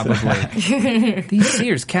automobile, probably. These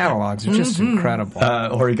Sears catalogs are just incredible.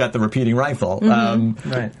 Or he got the repeating rifle.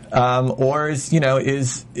 Right. Or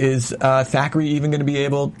is Thackeray even going to be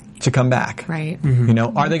able to come back? Right.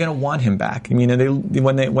 Are they going to want him back?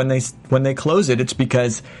 When they close it, it's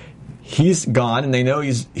because he's gone and they know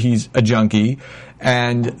he's a junkie,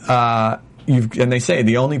 and they say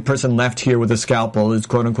the only person left here with a scalpel is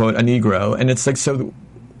quote unquote a Negro, and it's like, so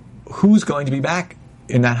who's going to be back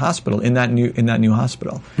in that hospital, in that new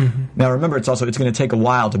hospital? Now remember, it's going to take a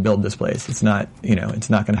while to build this place. It's not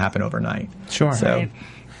it's not going to happen overnight. Sure. So. Right.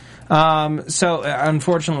 So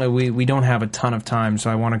unfortunately, we don't have a ton of time, so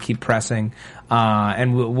I want to keep pressing,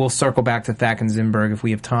 and we'll circle back to Thack and Zinberg if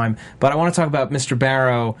we have time. But I want to talk about Mr.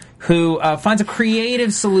 Barrow, who finds a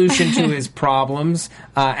creative solution to his problems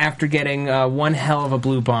after getting one hell of a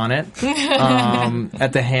bluebonnet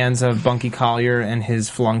at the hands of Bunky Collier and his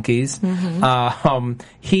flunkies.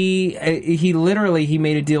 He literally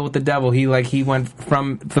made a deal with the devil. He went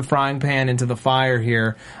from the frying pan into the fire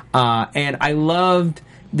here, and I loved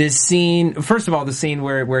this scene. First of all, the scene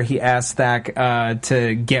where he asked Thack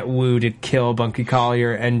to get Wu to kill Bunky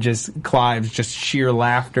Collier, and just Clive's just sheer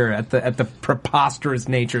laughter at the preposterous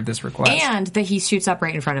nature of this request, and that he shoots up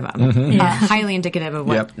right in front of him. Highly indicative of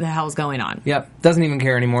what the hell's going on. Yep, doesn't even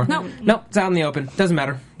care anymore. Nope, it's out in the open. Doesn't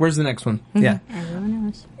matter. Where's the next one? Yeah, Everyone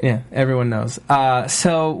knows. Yeah, everyone knows.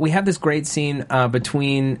 So we have this great scene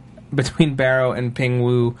between Barrow and Ping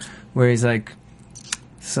Wu, where he's like,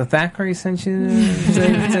 so Thackeray sent you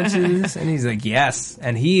this? And he's like, yes.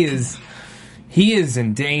 And he is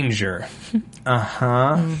in danger.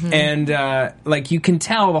 And, you can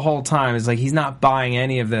tell the whole time, it's like he's not buying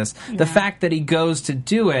any of this. Yeah. The fact that he goes to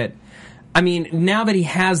do it, now that he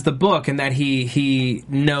has the book and that he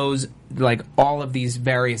knows, all of these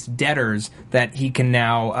various debtors that he can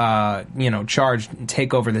now, charge and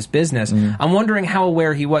take over this business. I'm wondering how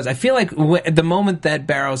aware he was. I feel like the moment that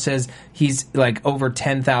Barrow says he's, over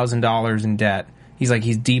 $10,000 in debt,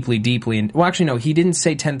 he's deeply, deeply in... Well, actually, no, he didn't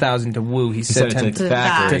say 10,000 to Wu. He said 10 to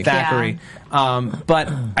Thackeray. To Thackeray. Yeah.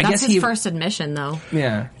 But I guess his first admission, though.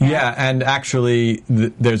 Yeah. Yeah, and actually,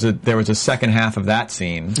 there was a second half of that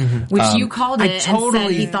scene. Which you called it and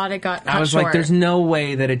said he thought it got cut I was short. like, there's no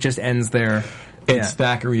way that it just ends there. It's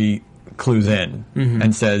Thackeray clues in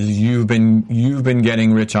and says, you've been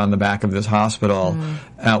getting rich on the back of this hospital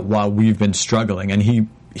while we've been struggling. And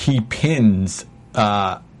he pins...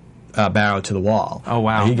 Barrow to the wall. Oh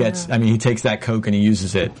wow! He gets. He takes that coke and he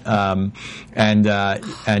uses it.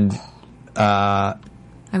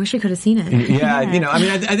 I wish we could have seen it. Yeah, I mean,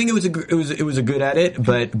 I think it was a good edit,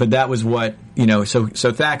 but that was what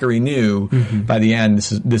So Thackeray knew by the end.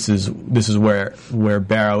 This is where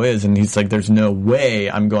Barrow is, and he's like, "There's no way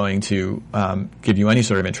I'm going to give you any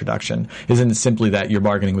sort of introduction." Isn't it simply that you're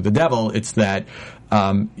bargaining with the devil? It's that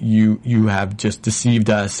you have just deceived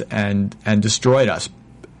us and destroyed us.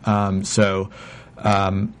 But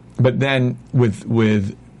then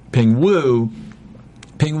with Ping Wu,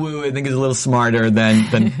 I think, is a little smarter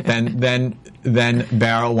than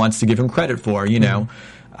Barrow wants to give him credit for.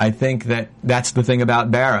 I think that's the thing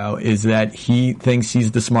about Barrow, is that he thinks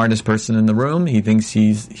he's the smartest person in the room. He thinks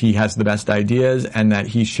he has the best ideas, and that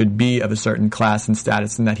he should be of a certain class and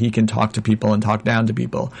status, and that he can talk to people and talk down to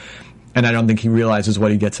people. And I don't think he realizes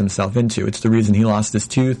what he gets himself into. It's the reason he lost his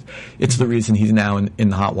tooth. It's the reason he's now in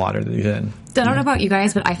the hot water that he's in. I don't know about you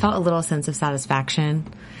guys, but I felt a little sense of satisfaction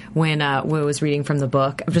when Wu was reading from the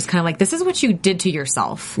book. I'm just kind of like, this is what you did to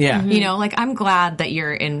yourself. Yeah. I'm glad that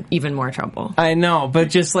you're in even more trouble. I know, but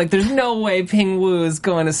just like, there's no way Ping Wu is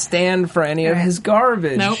going to stand for any of his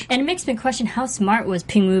garbage. Nope. And it makes me question, how smart was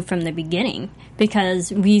Ping Wu from the beginning?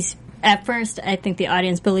 Because at first, I think the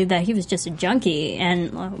audience believed that he was just a junkie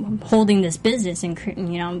and holding this business and,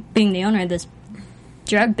 being the owner of this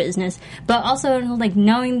drug business, but also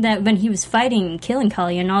knowing that when he was fighting and killing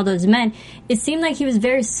Kali and all those men, it seemed like he was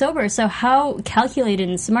very sober. So how calculated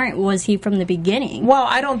and smart was he from the beginning? Well,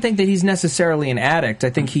 I don't think that he's necessarily an addict. I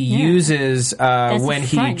think he uses when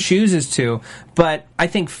he chooses to. But I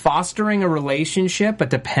think fostering a relationship, a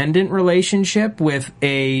dependent relationship with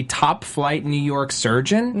a top flight New York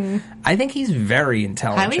surgeon, I think he's very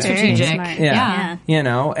intelligent. Highly strategic. Yeah.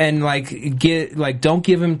 And don't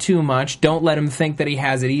give him too much. Don't let him think that he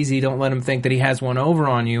has it easy. Don't let him think that he has one over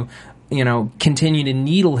on you. Continue to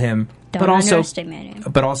needle him. Don't underestimate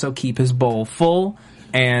him. But also keep his bowl full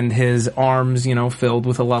and his arms, filled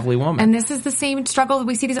with a lovely woman. And this is the same struggle that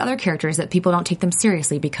we see these other characters, that people don't take them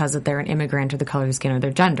seriously because they're an immigrant or the color of their skin or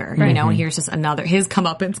their gender. Right. And here's just his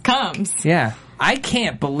comeuppance comes. Yeah. I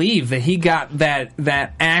can't believe that he got that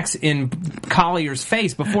axe in Collier's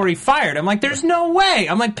face before he fired. I'm like, there's no way.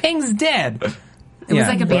 I'm like, Ping's dead. It was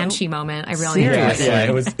like a Banshee moment. I really enjoyed it.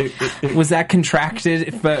 Yeah, it was that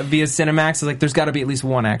contracted via Cinemax? It's like, there's got to be at least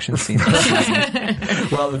one action scene.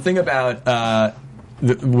 Well, the thing about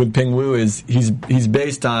with Ping Wu is he's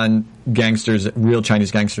based on gangsters, real Chinese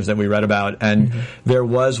gangsters that we read about, and there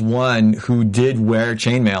was one who did wear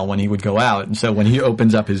chainmail when he would go out, and so when he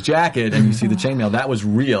opens up his jacket and you see the chainmail, that was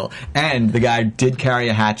real. And the guy did carry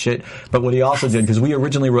a hatchet, but what he also did, because we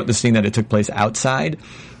originally wrote the scene that it took place outside,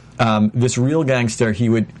 this real gangster, he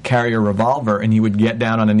would carry a revolver and he would get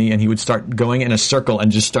down on a knee and he would start going in a circle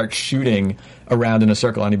and just start shooting around in a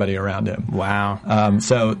circle anybody around him. Wow.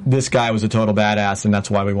 So this guy was a total badass, and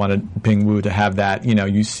that's why we wanted Ping Wu to have that.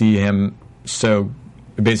 You see him so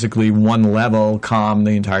basically one level calm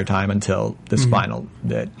the entire time until this final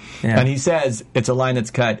bit. Yeah. And he says, it's a line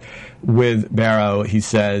that's cut with Barrow, he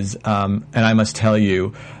says, and I must tell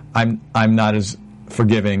you, I'm not as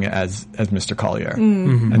forgiving as Mr. Collier.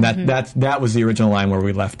 And that was the original line where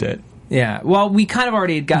we left it. Yeah. Well, we kind of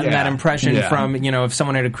already had gotten that impression from, if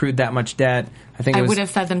someone had accrued that much debt, I would have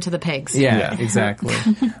fed them to the pigs. Yeah. Exactly.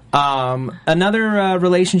 Another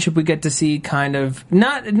relationship we get to see kind of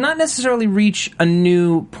not necessarily reach a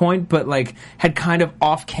new point, but had kind of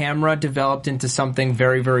off camera developed into something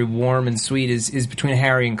very, very warm and sweet is between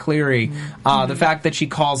Harry and Cleary. The fact that she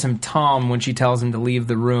calls him Tom when she tells him to leave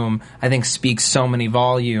the room, I think speaks so many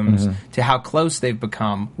volumes to how close they've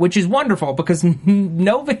become, which is wonderful because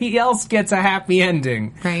nobody else gets a happy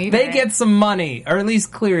ending. Right. They get some money, or at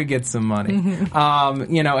least Cleary gets some money.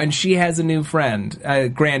 And she has a new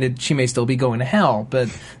friend. Granted, she may still be going to hell, but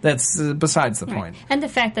that's besides the point. And the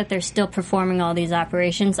fact that they're still performing all these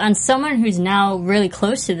operations on someone who's now really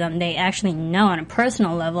close to them, they actually know on a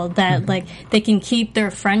personal level that they can keep their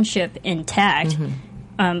friendship intact.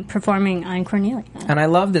 Performing on Cornelia. And I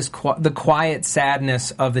love this the quiet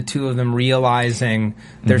sadness of the two of them realizing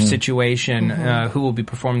their situation, who will be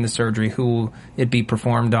performing the surgery, who will it be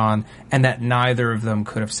performed on, and that neither of them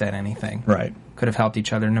could have said anything. Right. Could have helped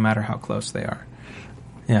each other no matter how close they are.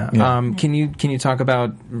 Yeah. Can you talk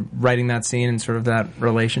about writing that scene and sort of that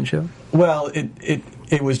relationship? Well,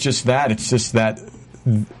 it was just that. It's just that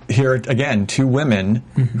here again, two women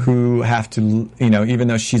who have to, even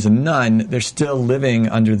though she's a nun, they're still living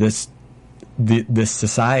under this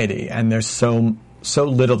society, and there's so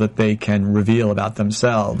little that they can reveal about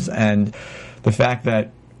themselves. And the fact that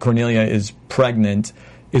Cornelia is pregnant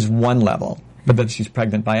is one level, but that she's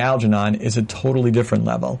pregnant by Algernon is a totally different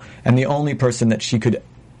level. And the only person that she could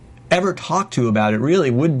ever talk to about it really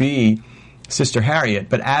would be Sister Harriet,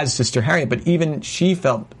 but as Sister Harriet. But even she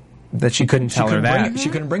felt that she couldn't tell her that. She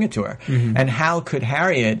couldn't bring it to her. And how could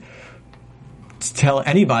Harriet tell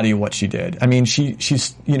anybody what she did? I mean,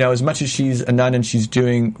 she's as much as she's a nun and she's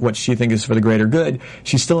doing what she thinks is for the greater good,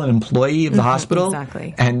 she's still an employee of the hospital.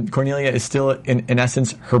 Exactly. And Cornelia is still, in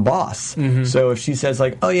essence, her boss. So if she says,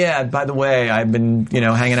 like, oh yeah, by the way, I've been,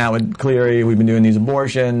 hanging out with Cleary, we've been doing these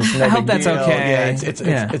abortions, no I hope that's deal. okay.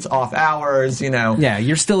 Yeah, it's off hours, Yeah,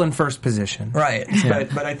 you're still in first position. Right.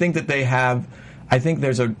 But I think that I think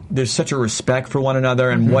there's such a respect for one another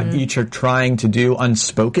and what each are trying to do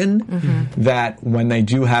unspoken that when they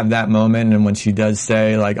do have that moment and when she does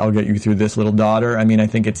say, like, I'll get you through this, little daughter, I mean, I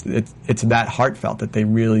think it's that heartfelt that they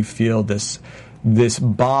really feel this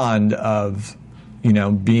bond of,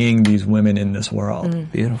 being these women in this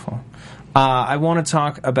world. Beautiful. I want to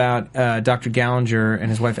talk about Dr. Gallinger and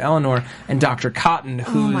his wife Eleanor and Dr. Cotton,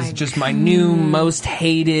 who's just my new most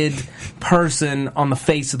hated person on the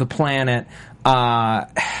face of the planet.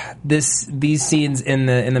 These scenes in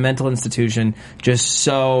the mental institution just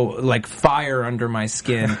so like fire under my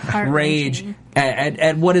skin, rage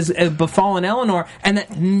at what is befallen Eleanor, and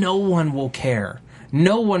that no one will care.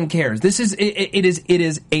 No one cares. It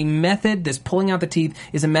is a method. This pulling out the teeth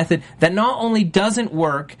is a method that not only doesn't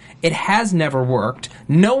work, it has never worked.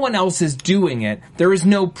 No one else is doing it. There is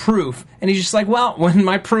no proof. And he's just like, well, when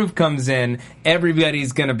my proof comes in,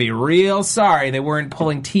 everybody's going to be real sorry they weren't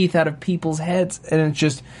pulling teeth out of people's heads. And it's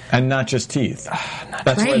just... And not just teeth.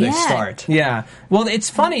 That's where they start. Yeah. Well,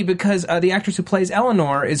 it's funny because the actress who plays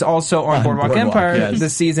Eleanor is also on Boardwalk Empire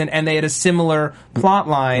this season, and they had a similar plot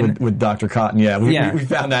line. With Dr. Cotton, We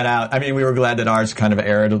found that out. I mean, we were glad that ours kind of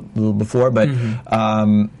aired a little before, but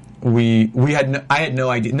I had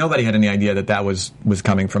no idea. Nobody had any idea that was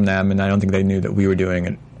coming from them, and I don't think they knew that we were doing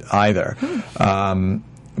it either.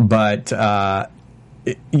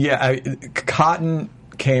 Cotton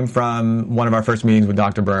came from one of our first meetings with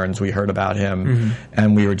Dr. Burns. We heard about him,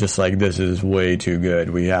 and we were just like, "This is way too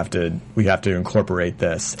good. We have to incorporate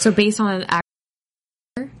this." So based on an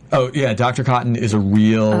Oh yeah, Dr. Cotton is a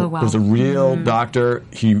real was a real doctor.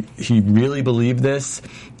 He really believed this,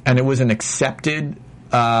 and it was an accepted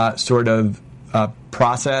sort of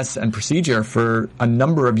process and procedure for a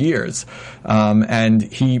number of years. And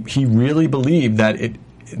he really believed that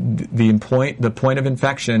the point of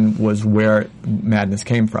infection was where madness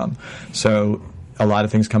came from. So a lot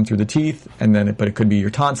of things come through the teeth, but it could be your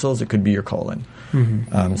tonsils, it could be your colon.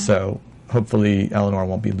 So hopefully Eleanor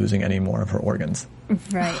won't be losing any more of her organs.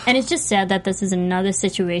 Right. And it's just sad that this is another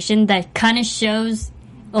situation that kind of shows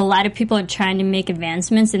a lot of people are trying to make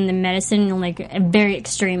advancements in the medicine in like very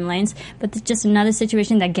extreme lanes, but it's just another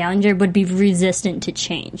situation that Gallinger would be resistant to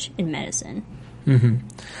change in medicine.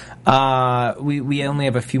 We only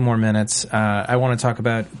have a few more minutes. I want to talk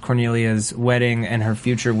about Cornelia's wedding and her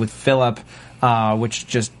future with Philip, which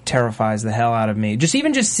just terrifies the hell out of me. Just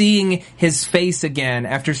seeing his face again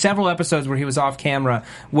after several episodes where he was off camera,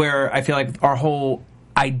 where I feel like our whole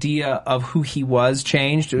idea of who he was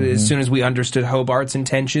changed as soon as we understood Hobart's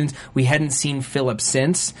intentions. We hadn't seen Philip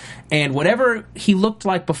since, and whatever he looked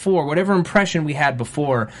like before, whatever impression we had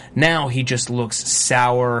before, now he just looks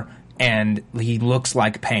sour and he looks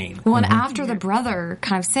like pain. Well, and after the brother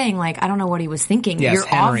kind of saying, like, I don't know what he was thinking, you're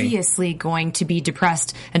Henry. Obviously going to be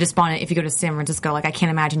depressed and despondent if you go to San Francisco. Like, I can't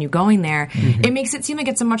imagine you going there. It makes it seem like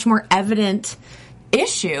it's a much more evident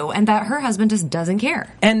issue and that her husband just doesn't care.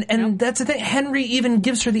 And that's the thing. Henry even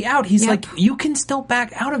gives her the out. He's like, you can still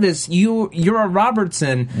back out of this. You're a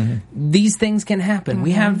Robertson. These things can happen.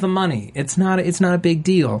 We have the money. It's not a big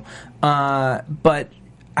deal. But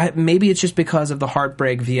maybe it's just because of the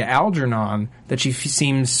heartbreak via Algernon that she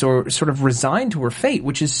seems sort of resigned to her fate,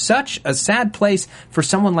 which is such a sad place for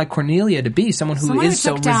someone like Cornelia to be, someone who is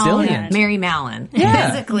so resilient. Mary Mallon.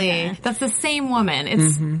 Physically. That's the same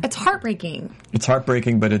woman. It's heartbreaking. It's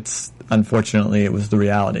heartbreaking, but unfortunately it was the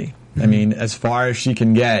reality. I mean, as far as she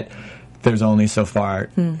can get, there's only so far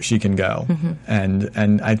she can go.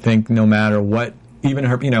 And I think no matter what, even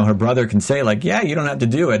her brother can say, like, yeah, you don't have to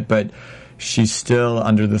do it, but she's still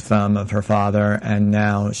under the thumb of her father, and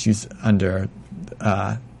now she's under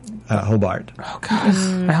Hobart. Oh,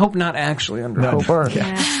 God. I hope not actually under Hobart.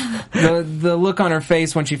 The look on her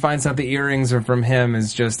face when she finds out the earrings are from him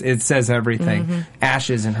is just, it says everything.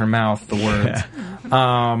 Ashes in her mouth, the words.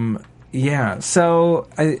 So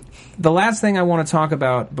the last thing I want to talk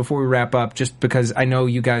about before we wrap up, just because I know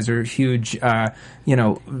you guys are huge, medicine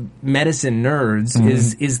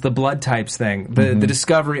nerds, is the blood types thing. The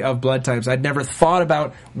discovery of blood types. I'd never thought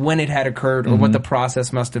about when it had occurred or what the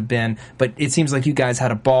process must have been, but it seems like you guys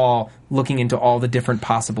had a ball looking into all the different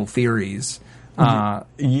possible theories. What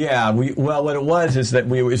it was is that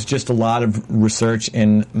it was just a lot of research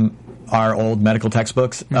in our old medical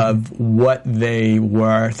textbooks of what they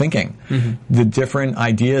were thinking, the different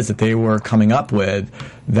ideas that they were coming up with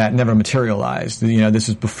that never materialized. This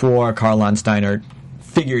was before Karl Landsteiner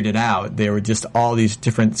figured it out. There were just all these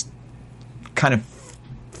different kind of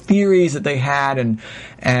theories that they had, and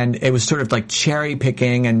it was sort of like cherry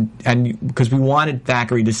picking, and because we wanted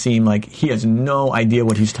Thackeray to seem like he has no idea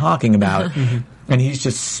what he's talking about, and he's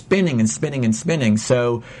just spinning and spinning and spinning.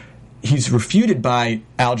 So he's refuted by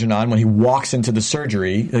Algernon when he walks into the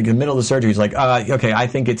surgery, like in the middle of the surgery. He's like, okay, I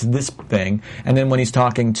think it's this thing. And then when he's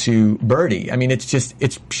talking to Birdie, I mean,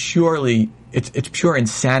 it's pure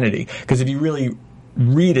insanity. Because if you really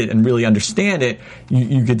read it and really understand it,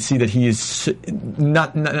 you could see that he is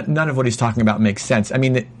none of what he's talking about makes sense. I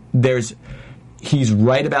mean, he's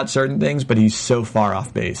right about certain things, but he's so far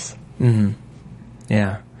off base.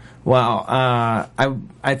 Yeah. Well,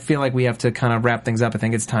 I feel like we have to kind of wrap things up. I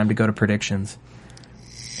think it's time to go to predictions.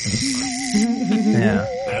 Yeah.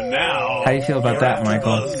 And now, how do you feel about that,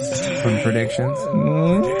 Michael? From predictions?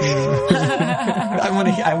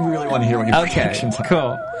 I really want to hear what your predictions are.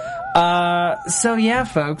 Cool. So yeah,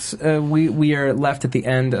 folks, we are left at the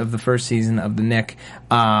end of the first season of the Knick,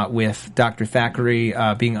 with Dr. Thackeray,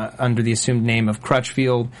 being under the assumed name of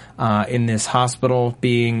Crutchfield, in this hospital,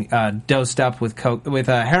 being, dosed up with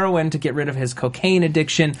heroin to get rid of his cocaine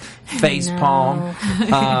addiction, facepalm.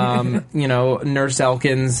 Nurse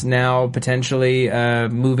Elkins now potentially,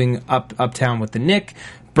 moving uptown with the Knick.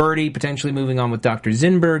 Birdie potentially moving on with Dr.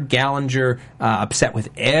 Zinberg, Gallinger upset with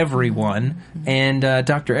everyone, and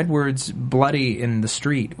Dr. Edwards bloody in the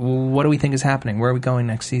street. What do we think is happening? Where are we going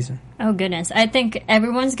next season? Oh, goodness. I think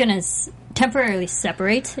everyone's going to temporarily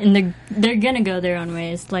separate, and they're going to go their own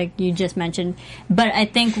ways, like you just mentioned. But I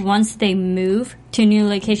think once they move to a new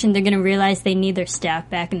location, they're going to realize they need their staff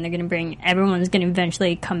back, and everyone's going to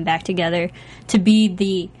eventually come back together to be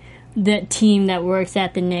the team that works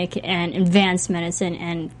at the Knick and advanced medicine,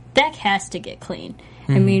 and that has to get clean.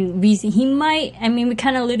 I mean, we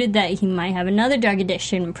kind of alluded that he might have another drug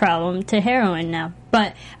addiction problem to heroin now,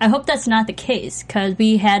 but I hope that's not the case, because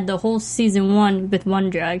we had the whole season 1 with one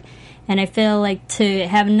drug, and I feel like to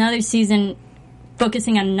have another season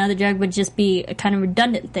focusing on another drug would just be a kind of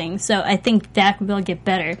redundant thing. So I think Dak will get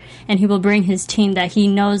better, and he will bring his team that he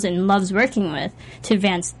knows and loves working with to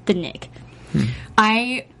advance the Knick.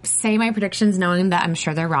 I say my predictions knowing that I'm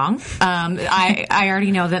sure they're wrong. I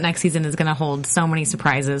already know that next season is going to hold so many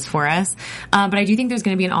surprises for us. But I do think there's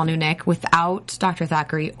going to be an all-new Knick without Dr.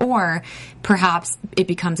 Thackeray, or perhaps it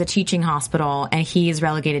becomes a teaching hospital and he is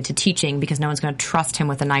relegated to teaching because no one's going to trust him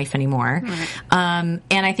with a knife anymore. And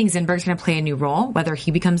I think Zinberg's going to play a new role, whether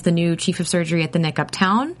he becomes the new chief of surgery at the Knick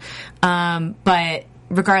uptown. But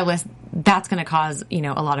regardless, that's going to cause, a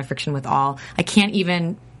lot of friction with all. I can't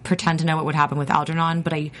even pretend to know what would happen with Algernon,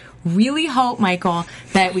 but I really hope, Michael,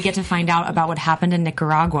 that we get to find out about what happened in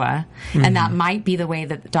Nicaragua, and that might be the way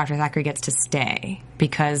that Dr. Thackeray gets to stay,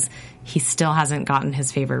 because he still hasn't gotten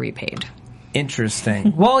his favor repaid.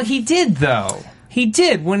 Interesting. Well, he did, though. He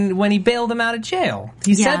did when he bailed him out of jail.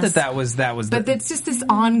 He said that was. But it's just this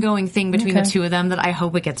ongoing thing between the two of them that I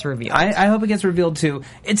hope it gets revealed. I hope it gets revealed too.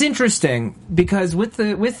 It's interesting because with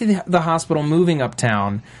the hospital moving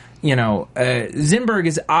uptown, Zinberg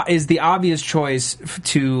is the obvious choice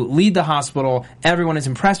to lead the hospital. Everyone is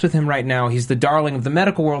impressed with him right now. He's the darling of the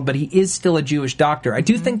medical world, but he is still a Jewish doctor. I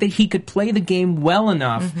do think that he could play the game well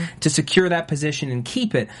enough to secure that position and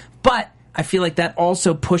keep it. But I feel like that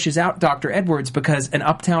also pushes out Dr. Edwards, because an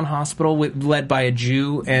uptown hospital led by a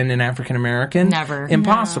Jew and an African American, never,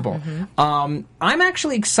 impossible. I'm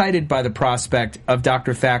actually excited by the prospect of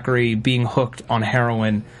Dr. Thackeray being hooked on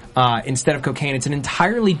heroin instead of cocaine. It's an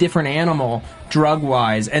entirely different animal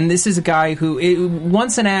drug-wise, and this is a guy who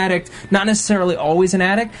once an addict, not necessarily always an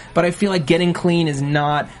addict, but I feel like getting clean is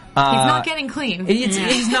not. He's not getting clean.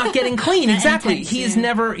 He's not getting clean. Exactly. He is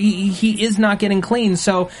never. He is not getting clean.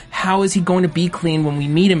 So how is he going to be clean when we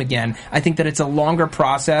meet him again? I think that it's a longer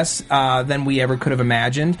process than we ever could have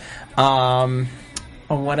imagined.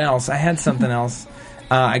 What else? I had something else.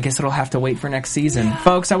 I guess it'll have to wait for next season. Yeah.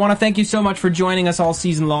 Folks, I want to thank you so much for joining us all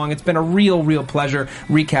season long. It's been a real pleasure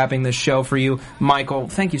recapping this show for you. Michael,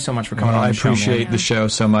 thank you so much for coming on the show. I appreciate the show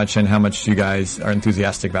so much and how much you guys are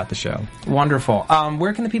enthusiastic about the show. Wonderful.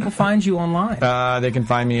 Where can the people find you online? They can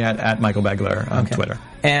find me at Michael Begler on Twitter.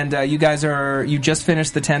 And you guys you just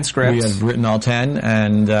finished the 10 scripts. We have written all 10,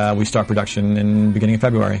 and we start production in the beginning of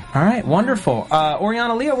February. All right, wonderful.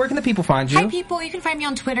 Oriana Leo, where can the people find you? Hi, people. You can find me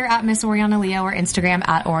on Twitter at Miss Oriana Leo or Instagram Instagram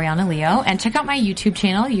at Oriana Leo. And check out my YouTube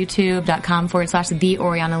channel, youtube.com/The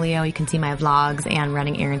Oriana Leo. You can see my vlogs and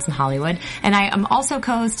running errands in Hollywood. And I am also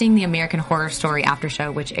co-hosting the American Horror Story After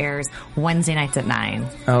Show, which airs Wednesday nights at 9.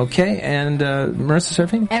 Okay, and Marissa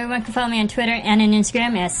Serafini? Everyone can follow me on Twitter and on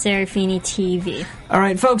Instagram at Serafini TV. All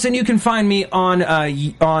right, folks, and you can find me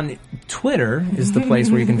on Twitter is the place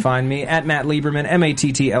where you can find me, at Matt Lieberman,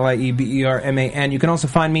 MattLieberman. You can also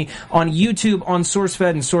find me on YouTube on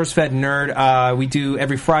SourceFed and SourceFed Nerd.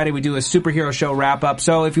 Every Friday we do a superhero show wrap-up.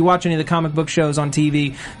 So if you watch any of the comic book shows on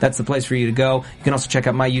TV, that's the place for you to go. You can also check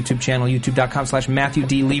out my YouTube channel, youtube.com/Matthew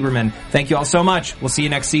D. Lieberman. Thank you all so much. We'll see you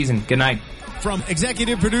next season. Good night. From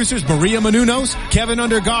executive producers Maria Menounos, Kevin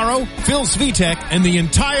Undergaro, Phil Svitek, and the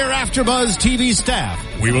entire AfterBuzz TV staff,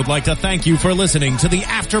 we would like to thank you for listening to the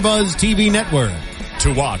AfterBuzz TV network.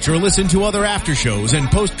 To watch or listen to other after shows and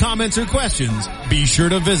post comments or questions, be sure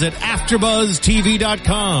to visit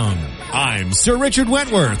AfterBuzzTV.com. I'm Sir Richard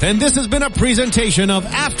Wentworth, and this has been a presentation of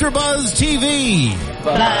AfterBuzz TV.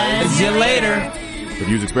 Buzz you later. The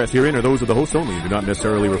views expressed herein are those of the host only and do not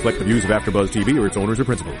necessarily reflect the views of AfterBuzz TV or its owners or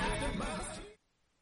principals.